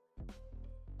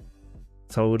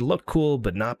 So it would look cool,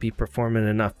 but not be performant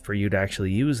enough for you to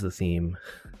actually use the theme.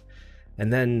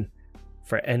 And then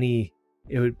for any,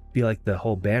 it would be like the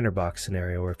whole banner box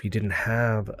scenario, where if you didn't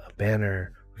have a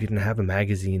banner, if you didn't have a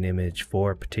magazine image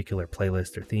for a particular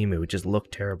playlist or theme, it would just look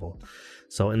terrible.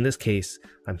 So in this case,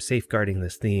 I'm safeguarding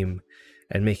this theme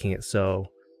and making it so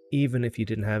even if you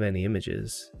didn't have any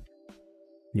images,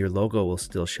 your logo will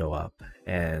still show up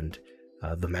and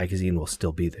the magazine will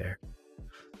still be there.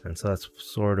 And so that's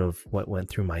sort of what went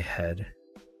through my head.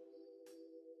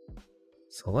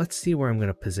 So let's see where I'm going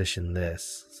to position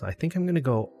this. So I think I'm going to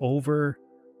go over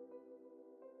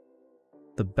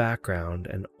the background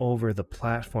and over the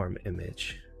platform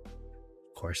image.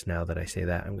 Of course, now that I say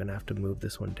that, I'm going to have to move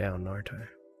this one down, aren't I?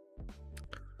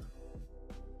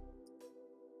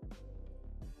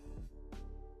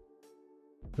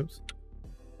 Oops.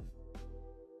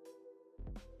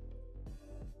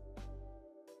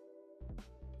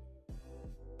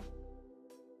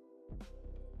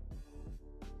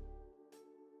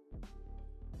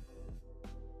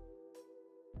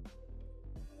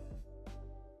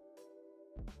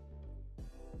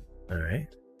 All right.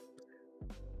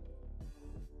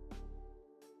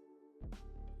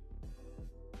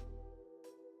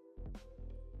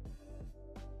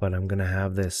 But I'm going to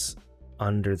have this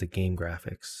under the game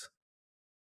graphics.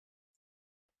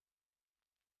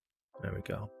 There we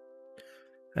go.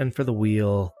 And for the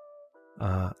wheel,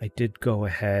 I did go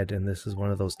ahead, and this is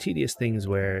one of those tedious things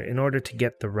where in order to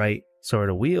get the right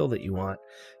sort of wheel that you want,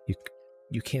 you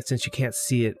can't, since you can't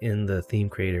see it in the theme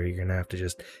creator, you're going to have to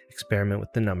just experiment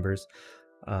with the numbers.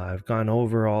 I've gone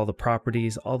over all the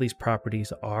properties. All these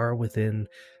properties are within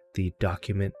the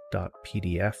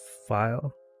document.pdf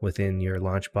file within your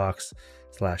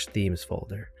LaunchBox/themes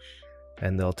folder.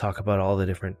 And they'll talk about all the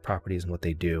different properties and what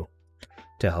they do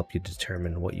to help you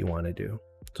determine what you want to do.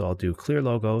 So I'll do clear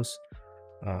logos.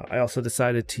 I also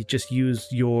decided to just use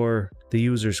the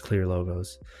user's clear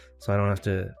logos. So I don't have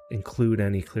to include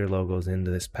any clear logos into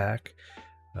this pack.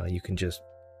 You can just,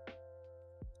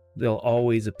 they'll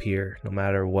always appear no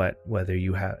matter what,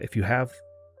 if you have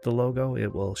the logo,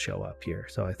 it will show up here.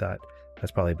 So I thought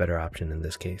that's probably a better option in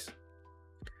this case.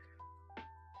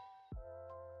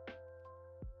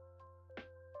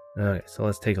 Okay, so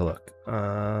let's take a look.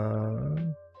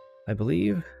 I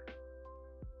believe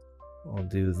I'll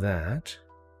do that.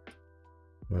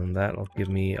 And that'll give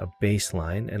me a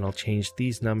baseline, and I'll change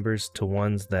these numbers to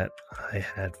ones that I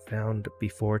had found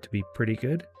before to be pretty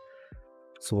good.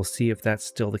 So we'll see if that's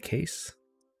still the case.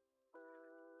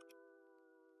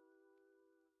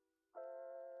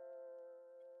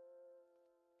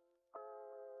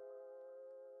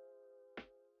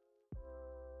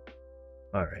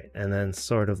 All right, and then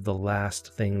sort of the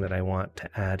last thing that I want to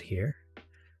add here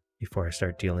before I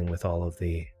start dealing with all of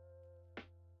the...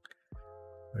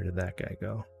 Where did that guy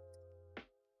go?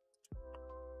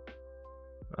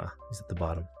 Ah, he's at the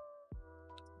bottom.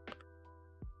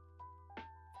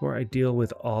 Before I deal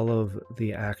with all of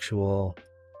the actual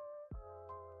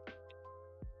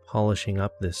polishing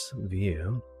up this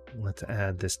view, let's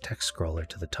add this text scroller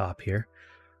to the top here.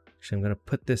 Actually, I'm going to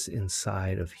put this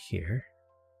inside of here.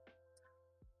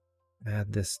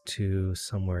 Add this to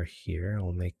somewhere here.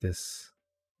 We'll make this...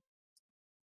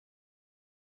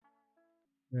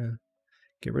 Yeah.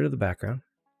 Get rid of the background.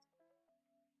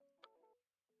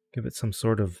 Give it some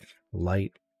sort of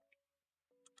light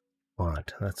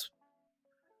font. That's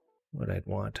what I'd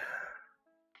want.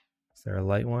 Is there a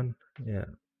light one? Yeah.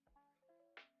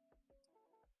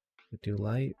 Do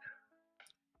light.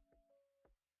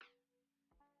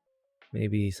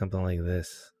 Maybe something like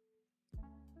this.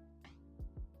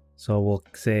 So we'll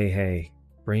say, hey,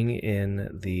 bring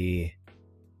in the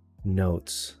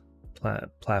notes,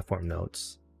 platform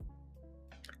notes,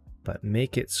 but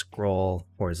make it scroll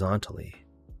horizontally.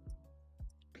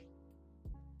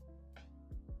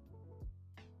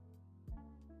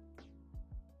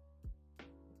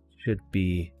 Should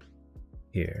be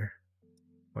here,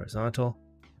 horizontal.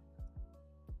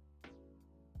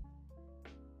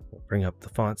 We'll bring up the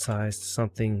font size to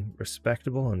something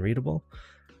respectable and readable.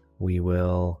 We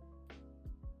will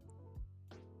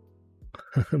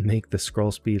make the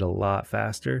scroll speed a lot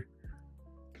faster,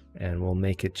 and we'll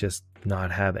make it just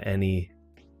not have any.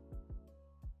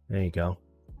 There you go.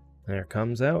 There it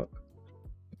comes out.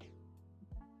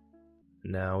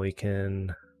 Now we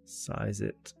can size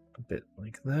it a bit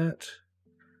like that.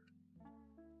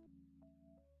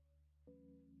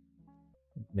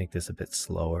 Make this a bit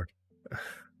slower.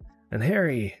 And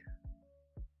Harry,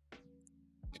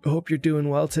 I hope you're doing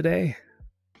well today.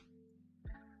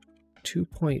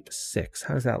 2.6.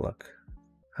 How does that look?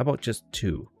 How about just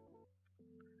 2?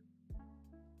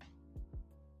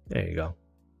 There you go.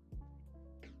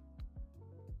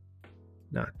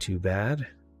 Not too bad.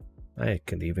 I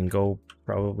could even go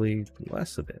probably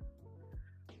less of it.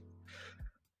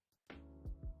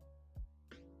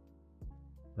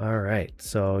 All right,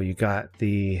 so you got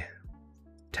the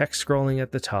text scrolling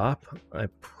at the top. I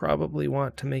probably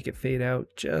want to make it fade out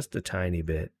just a tiny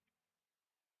bit.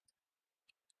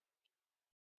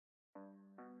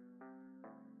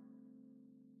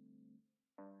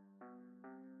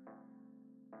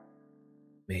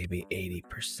 Maybe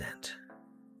 80%.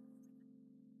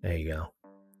 There you go.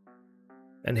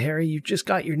 And Harry, you just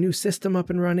got your new system up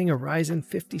and running, a Ryzen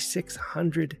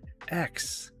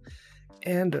 5600X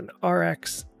and an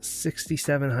RX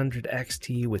 6700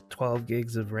 XT with 12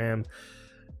 gigs of RAM.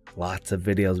 Lots of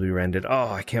videos we rendered.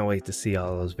 Oh, I can't wait to see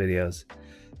all those videos.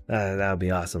 That would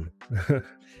be awesome. And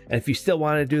if you still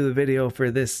want to do the video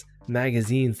for this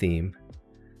magazine theme,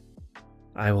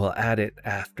 I will add it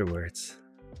afterwards.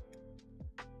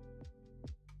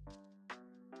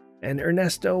 And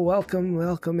Ernesto,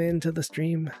 welcome into the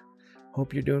stream.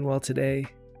 Hope you're doing well today.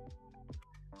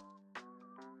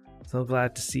 so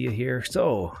glad to see you here.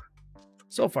 So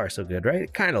far so good, right?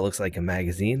 It kind of looks like a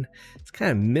magazine. It's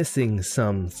kind of missing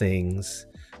some things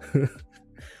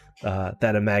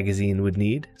that a magazine would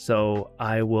need. So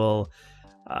I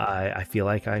feel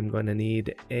like I'm going to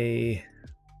need a,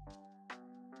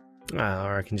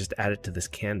 or I can just add it to this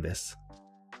canvas.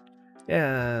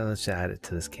 Yeah, let's add it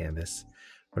to this canvas.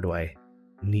 Or do I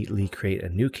neatly create a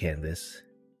new canvas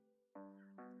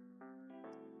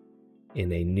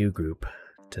in a new group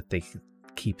to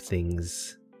keep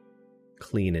things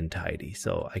clean and tidy?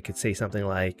 So I could say something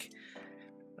like,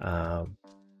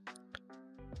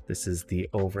 this is the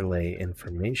overlay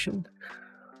information.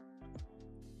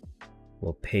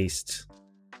 We'll paste.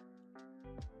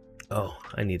 Oh,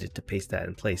 I needed to paste that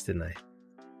in place, didn't I?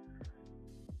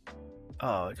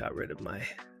 Oh, I got rid of my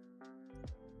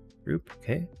group.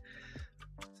 Okay.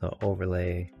 So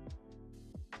overlay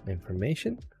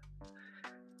information,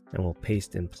 and we'll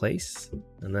paste in place,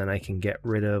 and then I can get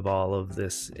rid of all of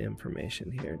this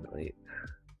information here. Delete.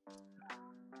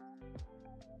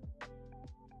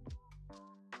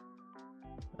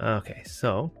 Okay,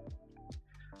 so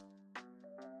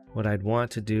what I'd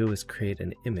want to do is create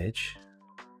an image,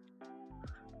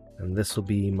 and this will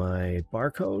be my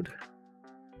barcode.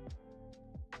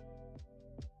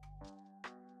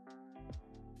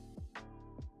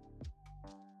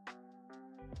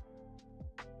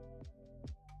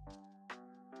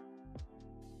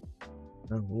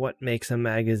 What makes a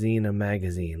magazine a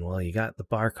magazine? Well, you got the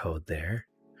barcode there,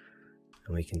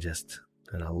 and we can just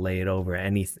kind of lay it over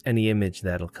any image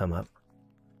that'll come up.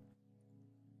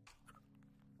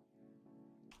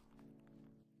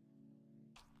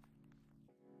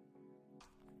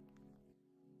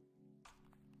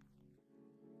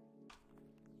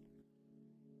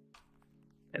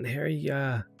 And Harry,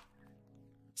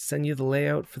 send you the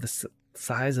layout for the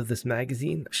size of this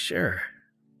magazine? Sure.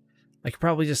 I could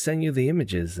probably just send you the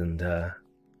images and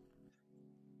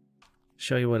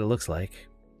show you what it looks like.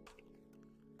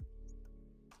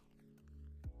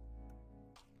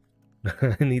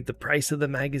 I need the price of the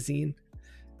magazine.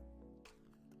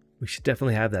 We should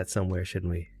definitely have that somewhere,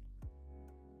 shouldn't we?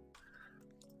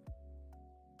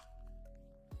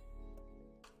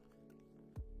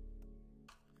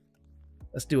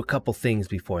 Let's do a couple things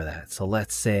before that. So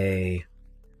let's say,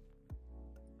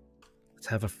 let's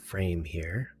have a frame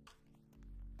here.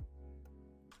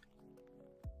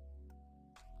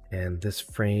 And this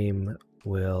frame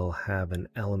will have an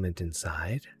element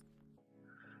inside.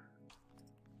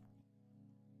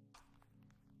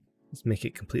 Let's make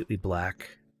it completely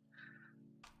black.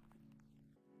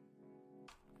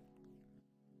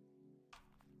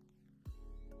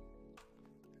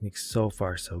 I think so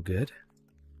far so good.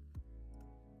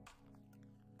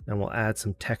 And we'll add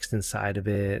some text inside of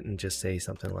it and just say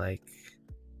something like,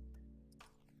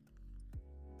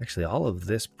 actually all of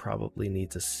this probably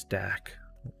needs a stack.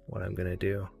 What I'm gonna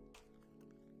do,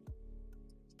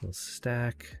 we'll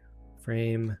stack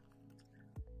frame.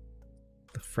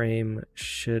 The frame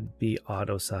should be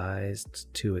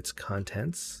auto-sized to its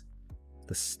contents.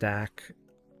 The stack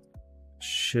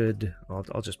should,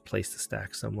 I'll just place the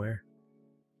stack somewhere.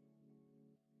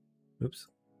 Oops.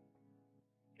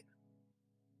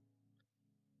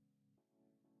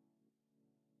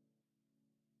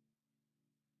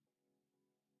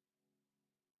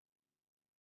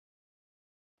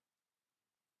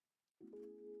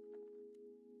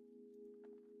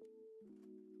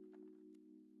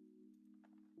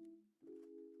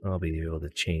 I'll be able to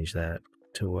change that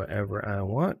to wherever I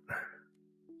want.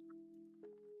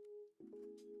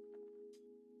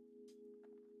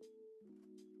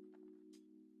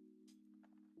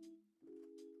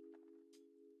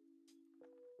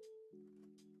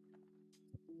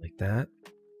 Like that.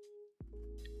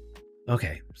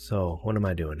 Okay, so what am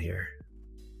I doing here?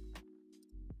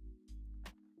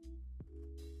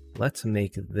 Let's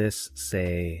make this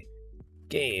say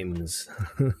games.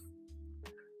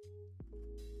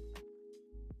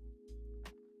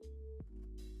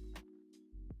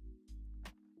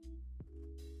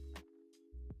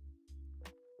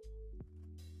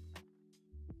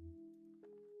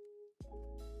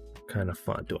 What kind of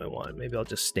font do I want? Maybe I'll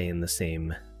just stay in the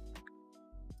same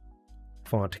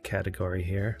font category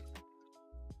here.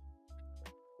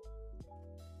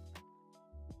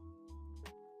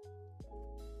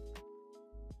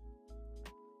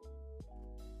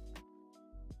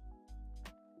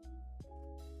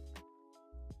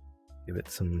 Give it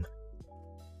some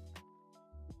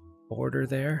border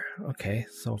there. Okay,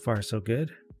 so far so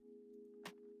good.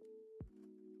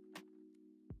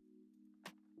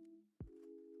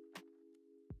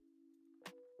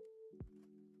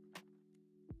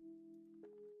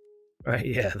 Right,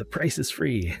 yeah, the price is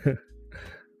free.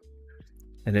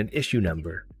 And an issue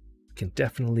number. You can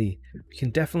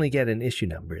definitely get an issue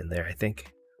number in there, I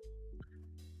think.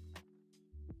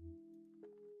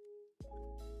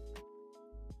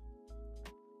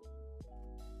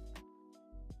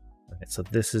 Alright, so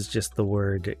this is just the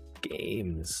word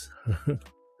games.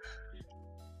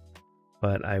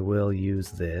 But I will use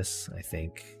this, I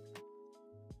think.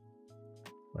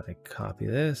 I copy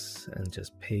this and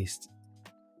just paste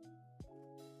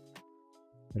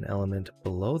an element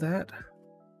below that.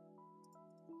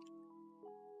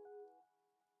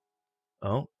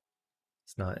 Oh,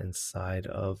 it's not inside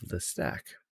of the stack.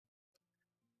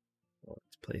 Well,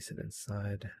 let's place it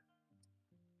inside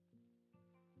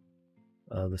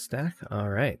of the stack. All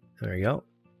right, there we go.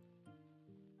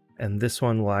 And this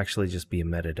one will actually just be a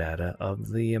metadata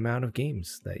of the amount of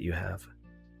games that you have.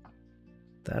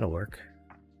 That'll work.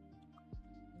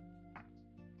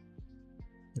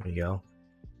 There we go.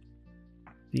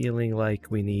 Feeling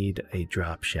like we need a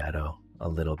drop shadow, a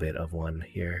little bit of one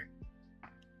here.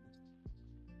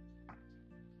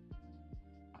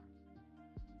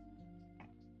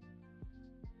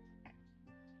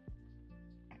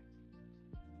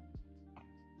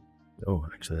 Oh,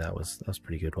 actually that was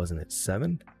pretty good, wasn't it?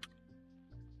 7?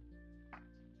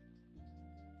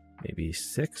 Maybe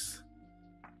 6?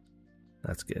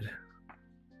 That's good.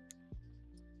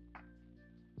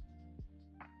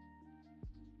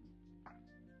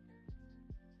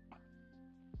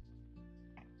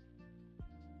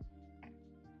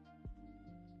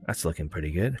 That's looking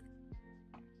pretty good.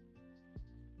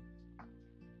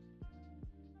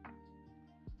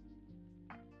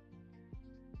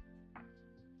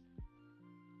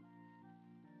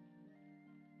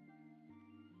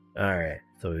 All right,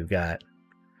 so we've got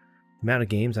amount of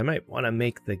games. I might want to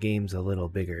make the games a little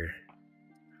bigger.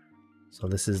 So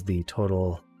this is the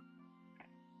total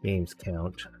games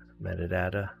count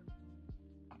metadata.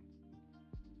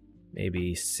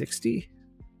 Maybe 60?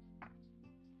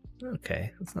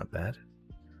 Okay, that's not bad.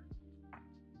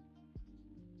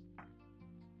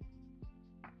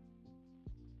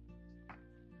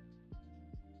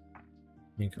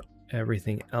 I think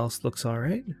everything else looks all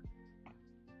right.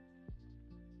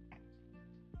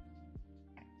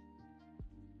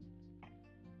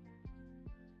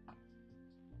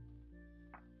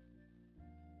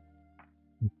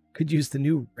 Could use the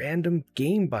new random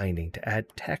game binding to add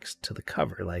text to the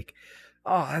cover. Like,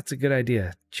 oh, that's a good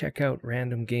idea. Check out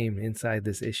random game inside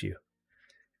this issue.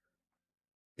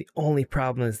 The only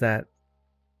problem is that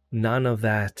none of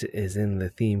that is in the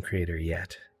theme creator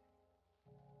yet.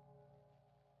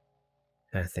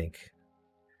 I think.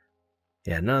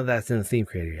 Yeah, none of that's in the theme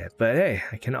creator yet. But hey,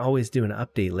 I can always do an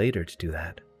update later to do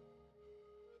that.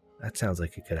 That sounds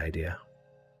like a good idea.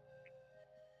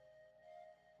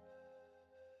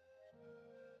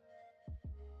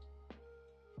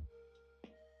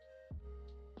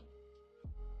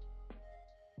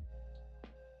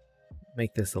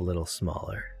 Make this a little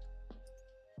smaller.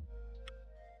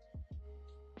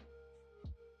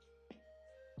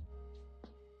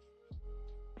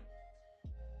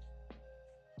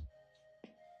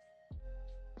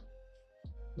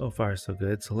 So far, so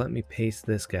good. So let me paste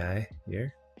this guy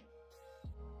here.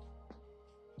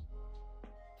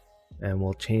 And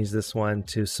we'll change this one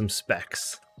to some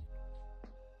specs.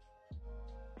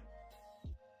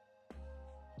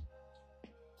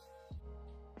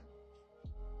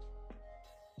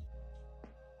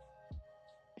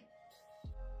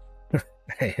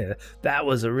 That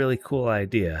was a really cool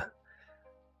idea.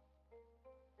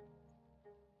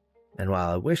 And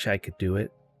while I wish I could do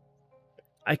it,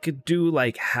 I could do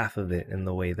like half of it in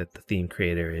the way that the theme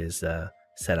creator is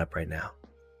set up right now.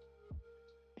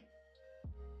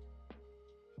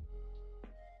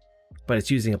 But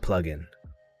it's using a plugin.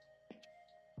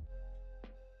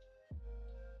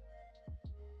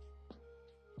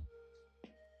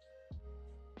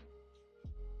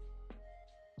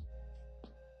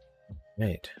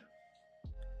 Right.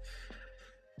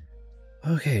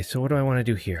 Okay, so what do I want to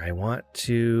do here? I want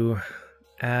to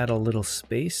add a little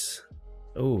space.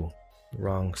 Oh,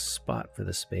 wrong spot for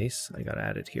the space. I gotta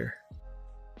add it here.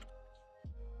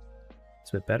 It's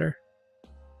a bit better.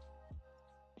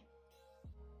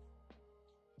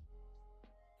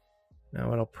 Now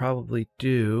what I'll probably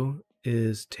do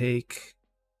is take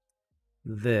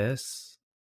this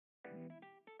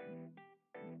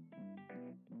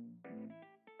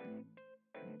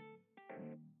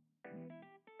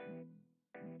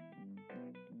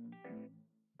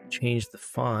change the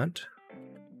font.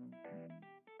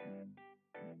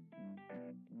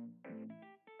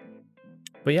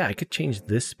 But yeah, I could change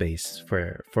this space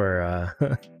for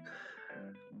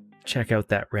check out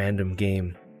that random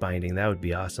game binding. That would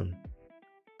be awesome.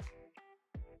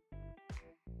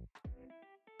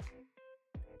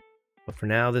 But for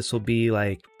now, this will be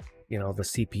like, you know, the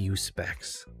CPU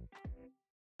specs.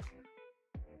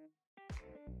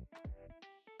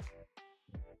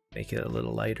 Make it a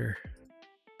little lighter.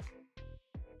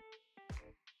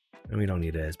 And we don't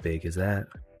need it as big as that.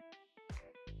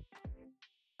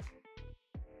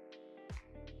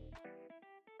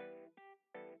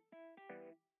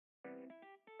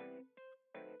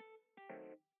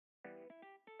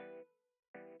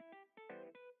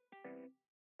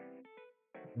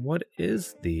 What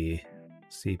is the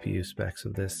CPU specs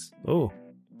of this? Oh,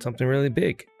 something really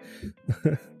big.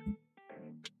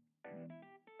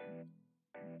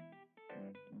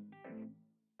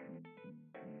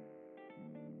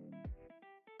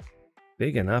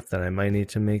 Big enough that I might need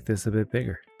to make this a bit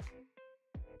bigger.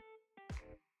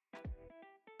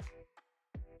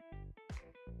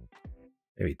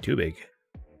 Maybe too big.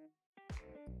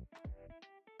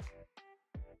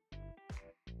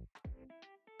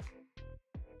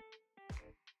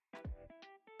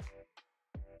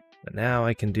 But now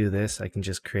I can do this. I can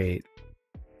just create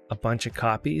a bunch of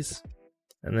copies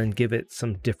and then give it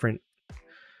some different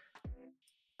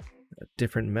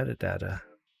metadata.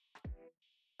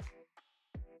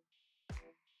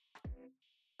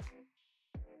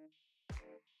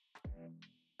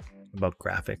 About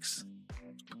graphics.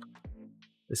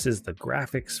 This is the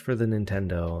graphics for the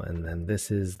Nintendo, and then this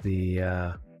is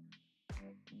the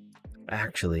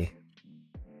actually,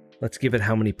 let's give it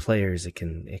how many players it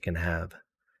can have.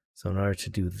 So in order to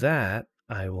do that,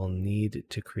 I will need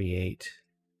to create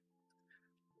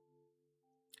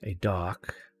a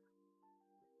dock.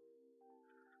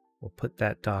 We'll put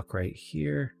that dock right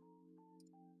here.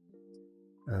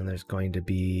 And there's going to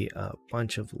be a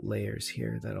bunch of layers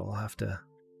here that I'll have to,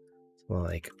 well,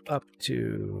 like up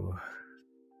to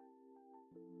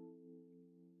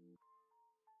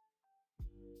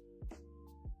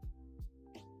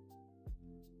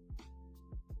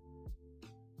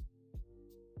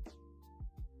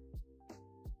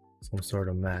some sort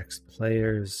of max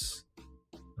players.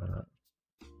 What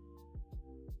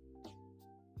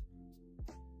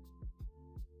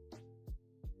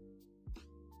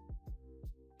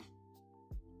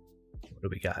do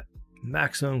we got?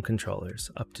 Maximum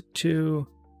controllers up to 2.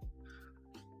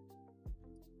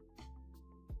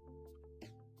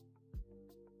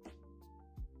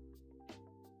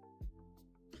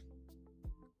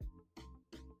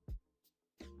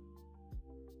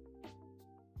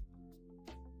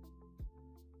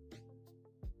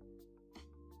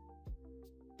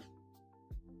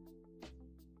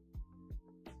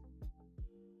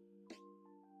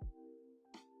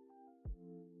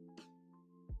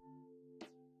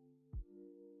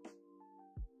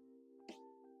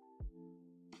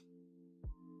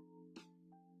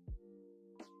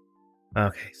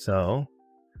 Okay, so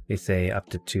they say up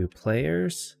to 2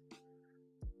 players.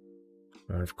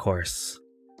 And of course,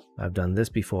 I've done this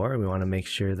before. We want to make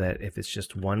sure that if it's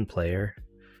just 1 player,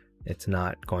 it's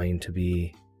not going to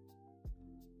be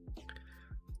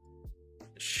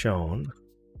shown.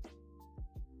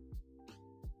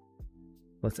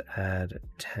 Let's add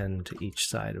 10 to each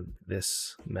side of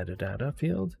this metadata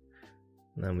field.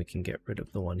 And then we can get rid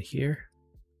of the one here.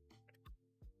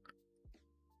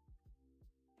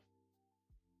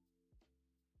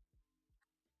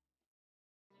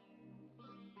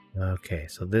 Okay,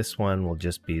 so this one will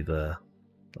just be the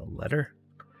letter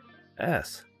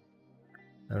S.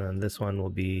 And then this one will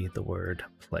be the word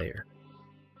player.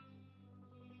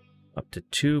 Up to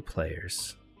 2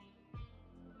 players.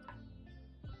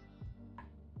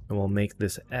 And we'll make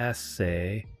this S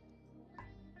say,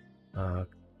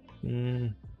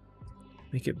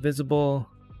 make it visible,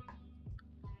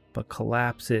 but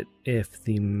collapse it if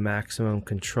the maximum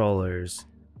controllers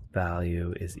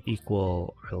value is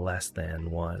equal or less than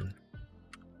 1.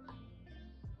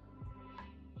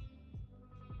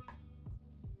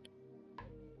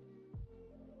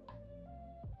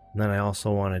 And then I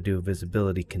also want to do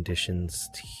visibility conditions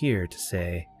here to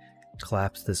say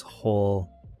collapse this whole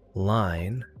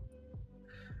line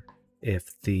if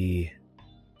the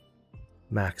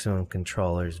maximum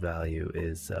controllers value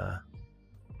is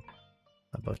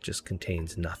about just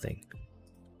contains nothing.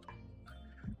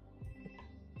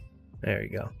 There you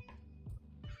go.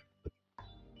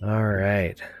 All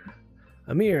right,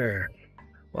 Amir,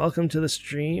 welcome to the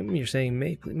stream. You're saying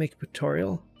make a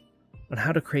tutorial on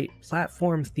how to create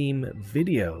platform theme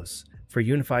videos for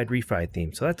Unified Refried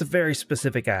theme. So that's a very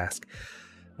specific ask.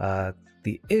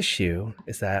 The issue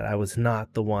is that I was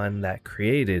not the one that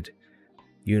created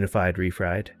Unified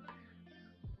Refried.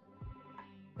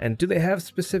 And do they have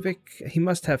specific, he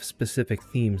must have specific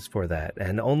themes for that,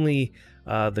 and only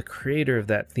the creator of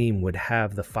that theme would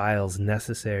have the files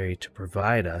necessary to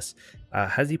provide us.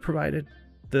 Has he provided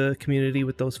the community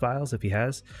with those files? If he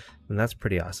has, then that's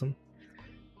pretty awesome.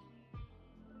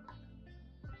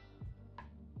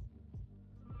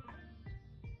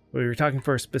 We were talking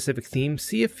for a specific theme.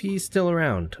 See if he's still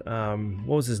around.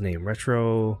 What was his name?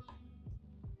 Retro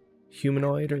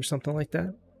Humanoid or something like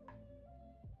that?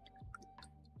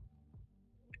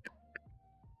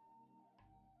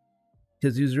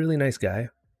 Because he was a really nice guy,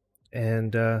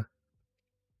 and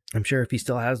I'm sure if he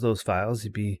still has those files,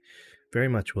 he'd be very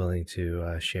much willing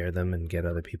to share them and get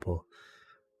other people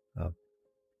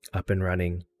up and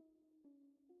running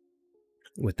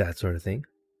with that sort of thing.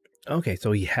 Okay,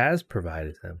 so he has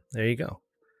provided them. There you go.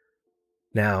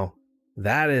 Now,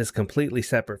 that is completely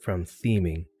separate from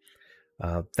theming.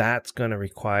 That's going to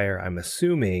require, I'm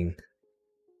assuming,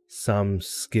 some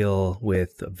skill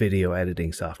with video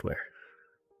editing software.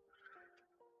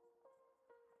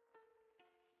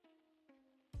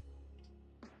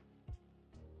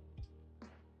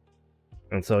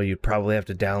 And so you'd probably have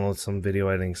to download some video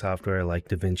editing software like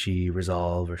DaVinci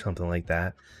Resolve or something like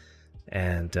that,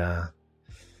 and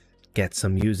get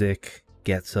some music,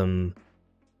 get some,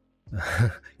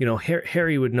 you know,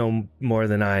 Harry would know more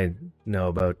than I know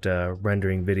about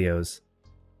rendering videos.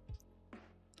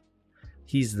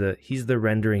 He's the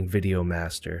rendering video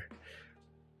master.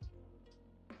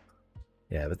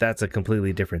 Yeah, but that's a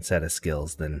completely different set of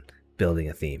skills than building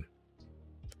a theme.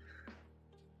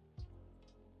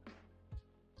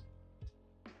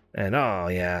 And oh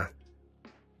yeah,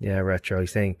 Retro,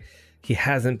 he's saying he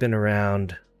hasn't been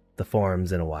around the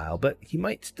forums in a while, but he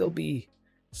might still be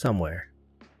somewhere.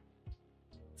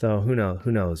 So who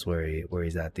knows where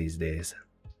he's at these days.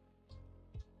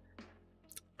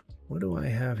 What do I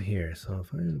have here? So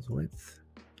if I use width,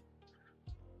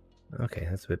 okay,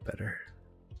 that's a bit better.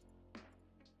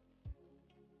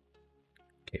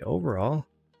 Okay, overall,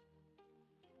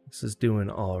 this is doing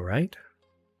all right.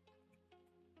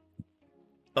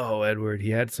 Oh, Edward, he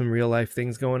had some real life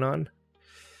things going on.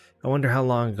 I wonder how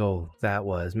long ago that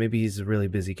was. Maybe he's a really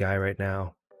busy guy right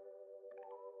now.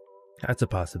 That's a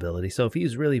possibility. So if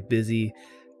he's really busy,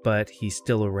 but he's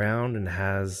still around and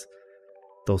has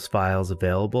those files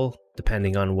available,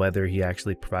 depending on whether he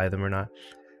actually provided them or not,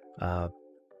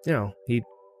 you know,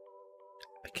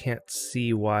 I can't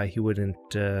see why he wouldn't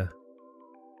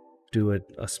do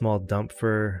a small dump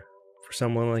for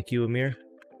someone like you, Amir.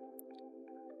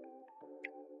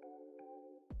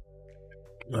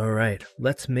 All right,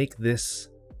 let's make this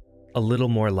a little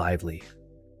more lively.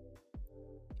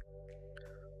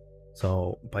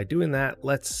 So by doing that,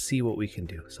 let's see what we can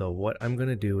do. So what I'm going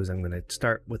to do is I'm going to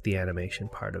start with the animation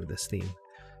part of this theme.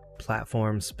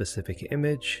 Platform specific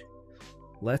image.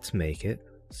 Let's make it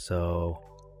so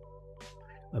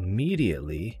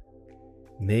immediately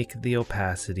make the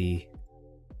opacity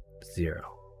 0.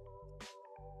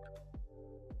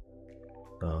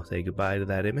 So say goodbye to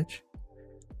that image.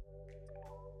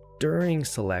 During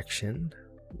selection,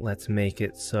 let's make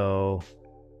it so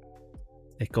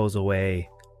it goes away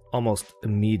almost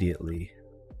immediately.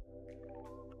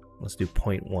 Let's do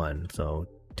 0.1, so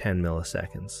 10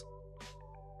 milliseconds.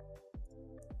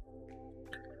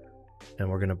 And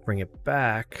we're going to bring it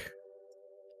back.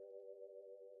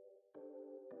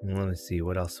 And let me see,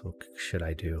 what else should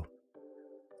I do?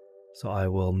 So I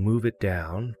will move it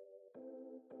down.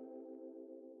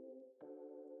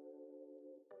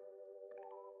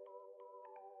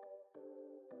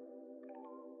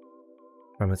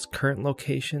 From its current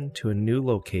location to a new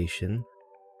location.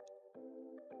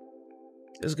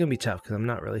 This is going to be tough because I'm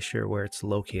not really sure where it's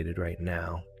located right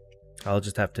now. I'll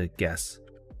just have to guess.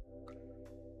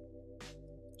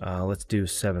 Let's do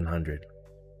 700.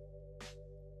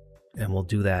 And we'll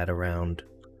do that around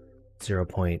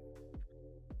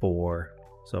 0.4,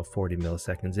 so 40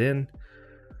 milliseconds in.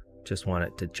 Just want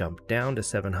it to jump down to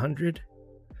 700.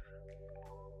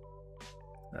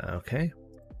 Okay.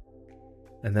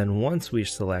 And then once we've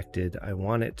selected, I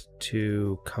want it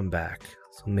to come back.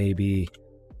 So maybe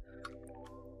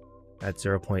at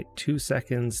 0.2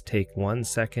 seconds, take 1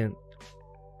 second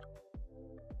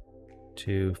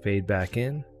to fade back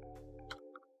in.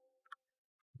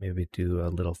 Maybe do a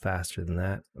little faster than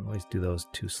that. I always do those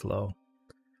too slow.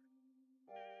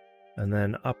 And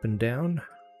then up and down.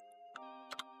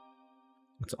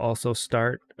 Let's also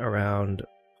start around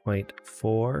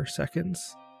 0.4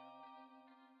 seconds.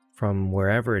 From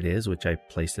wherever it is, which I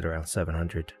placed it around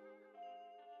 700,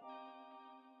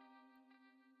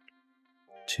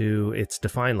 to its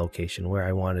defined location where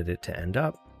I wanted it to end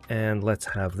up, and let's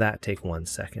have that take 1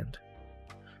 second.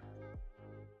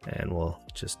 And we'll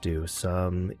just do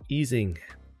some easing.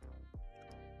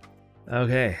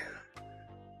 Okay,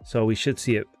 so we should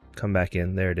see it come back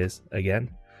in. There it is again.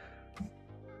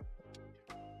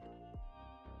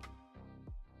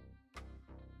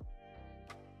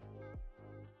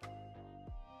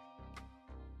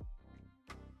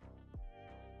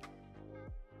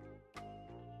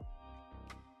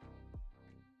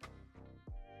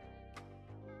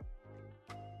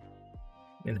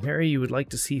 And Harry, you would like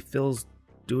to see Phil's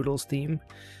Doodles theme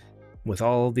with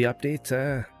all the updates?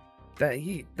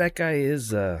 That guy is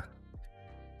some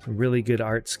really good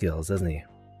art skills, doesn't he?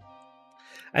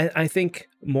 I think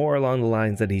more along the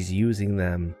lines that he's using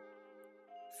them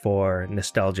for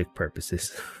nostalgic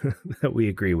purposes that we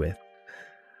agree with.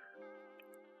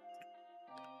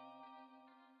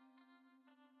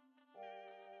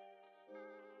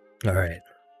 All right,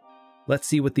 let's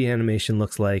see what the animation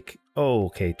looks like. Oh,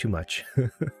 okay, too much.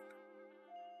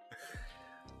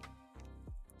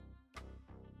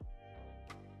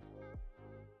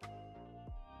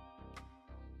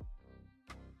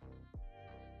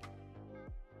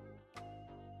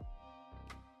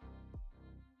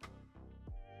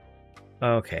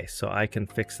 Okay, so I can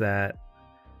fix that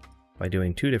by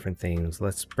doing two different things.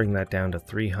 Let's bring that down to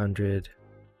 300.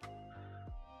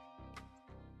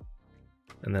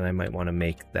 And then I might want to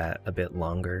make that a bit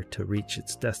longer to reach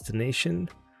its destination.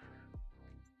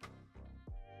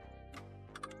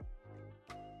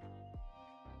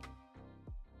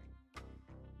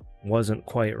 Wasn't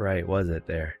quite right, was it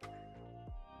there?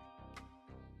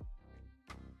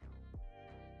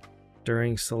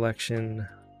 During selection,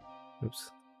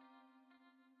 oops.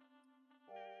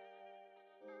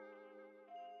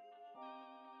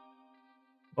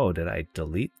 Oh, did I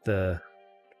delete the...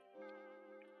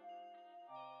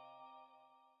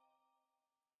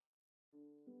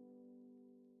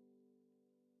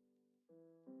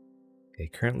 Okay,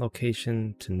 current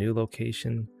location to new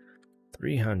location,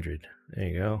 300. There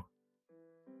you go.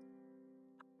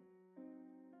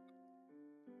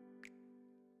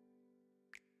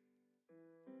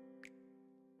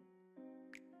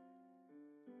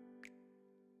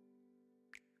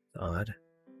 Odd.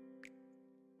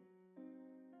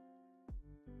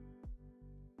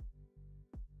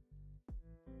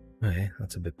 Okay,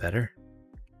 that's a bit better.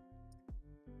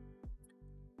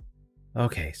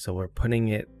 Okay, so we're putting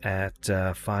it at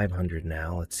 500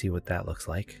 now. Let's see what that looks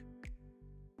like.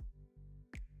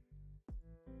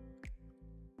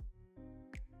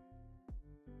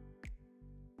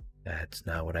 That's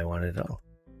not what I wanted at all.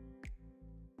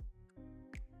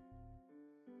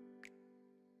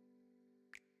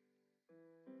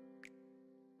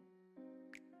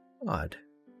 Odd.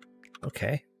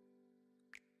 Okay.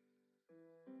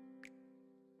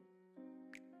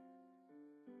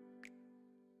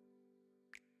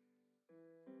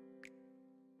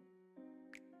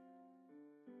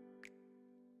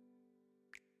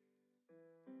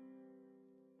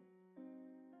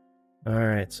 All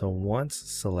right, so once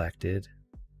selected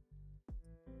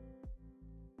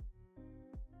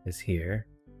is here,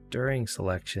 during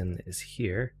selection is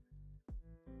here.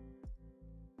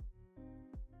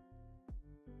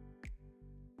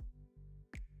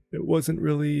 It wasn't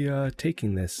really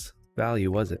taking this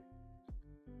value, was it?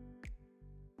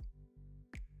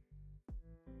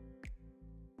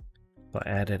 I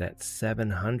added at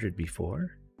 700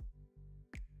 before.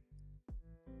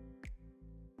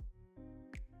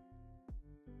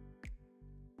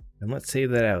 And let's save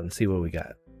that out and see what we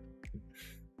got.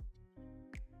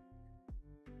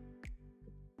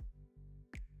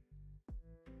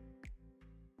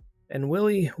 And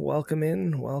Willie, welcome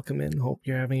in, welcome in. Hope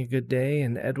you're having a good day.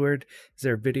 And Edward, is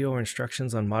there video or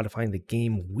instructions on modifying the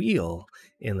game wheel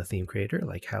in the theme creator,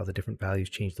 like how the different values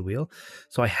change the wheel?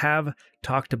 So I have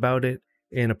talked about it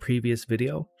in a previous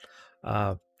video.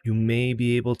 You may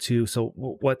be able to, so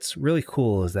what's really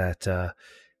cool is that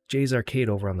Jay's Arcade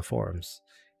over on the forums,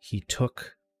 he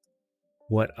took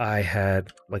what I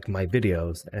had, like my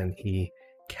videos, and he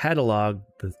cataloged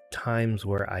the times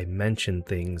where I mentioned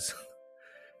things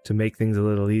to make things a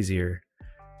little easier.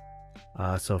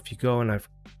 So if you go and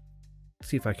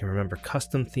see if I can remember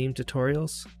custom theme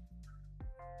tutorials.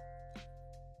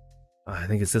 I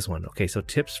think it's this one. Okay, so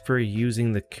tips for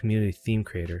using the community theme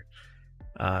creator.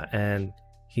 And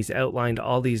he's outlined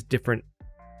all these different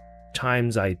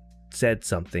times I said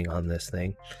something on this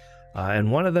thing.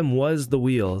 And one of them was the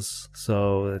wheels.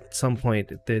 So at some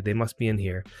point they must be in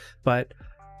here. But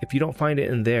if you don't find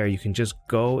it in there, you can just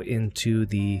go into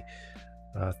the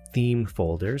theme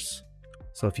folders.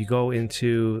 So if you go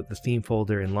into the theme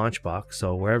folder in LaunchBox,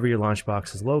 so wherever your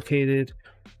LaunchBox is located,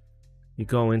 you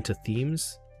go into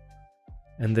themes,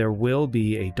 and there will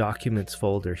be a documents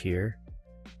folder here.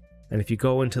 And if you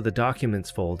go into the documents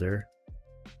folder,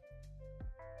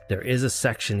 there is a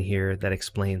section here that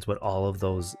explains what all of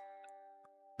those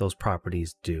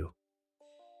properties do.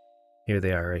 Here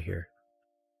they are right here.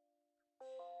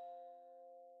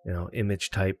 You know,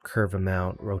 image type, curve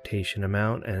amount, rotation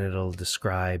amount, and it'll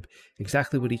describe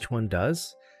exactly what each one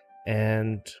does,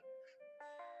 and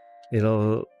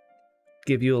it'll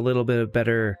give you a little bit of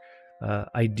better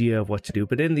idea of what to do.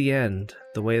 But in the end,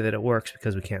 the way that it works,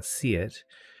 because we can't see it,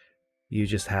 you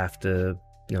just have to,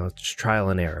 you know, it's trial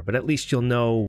and error. But at least you'll know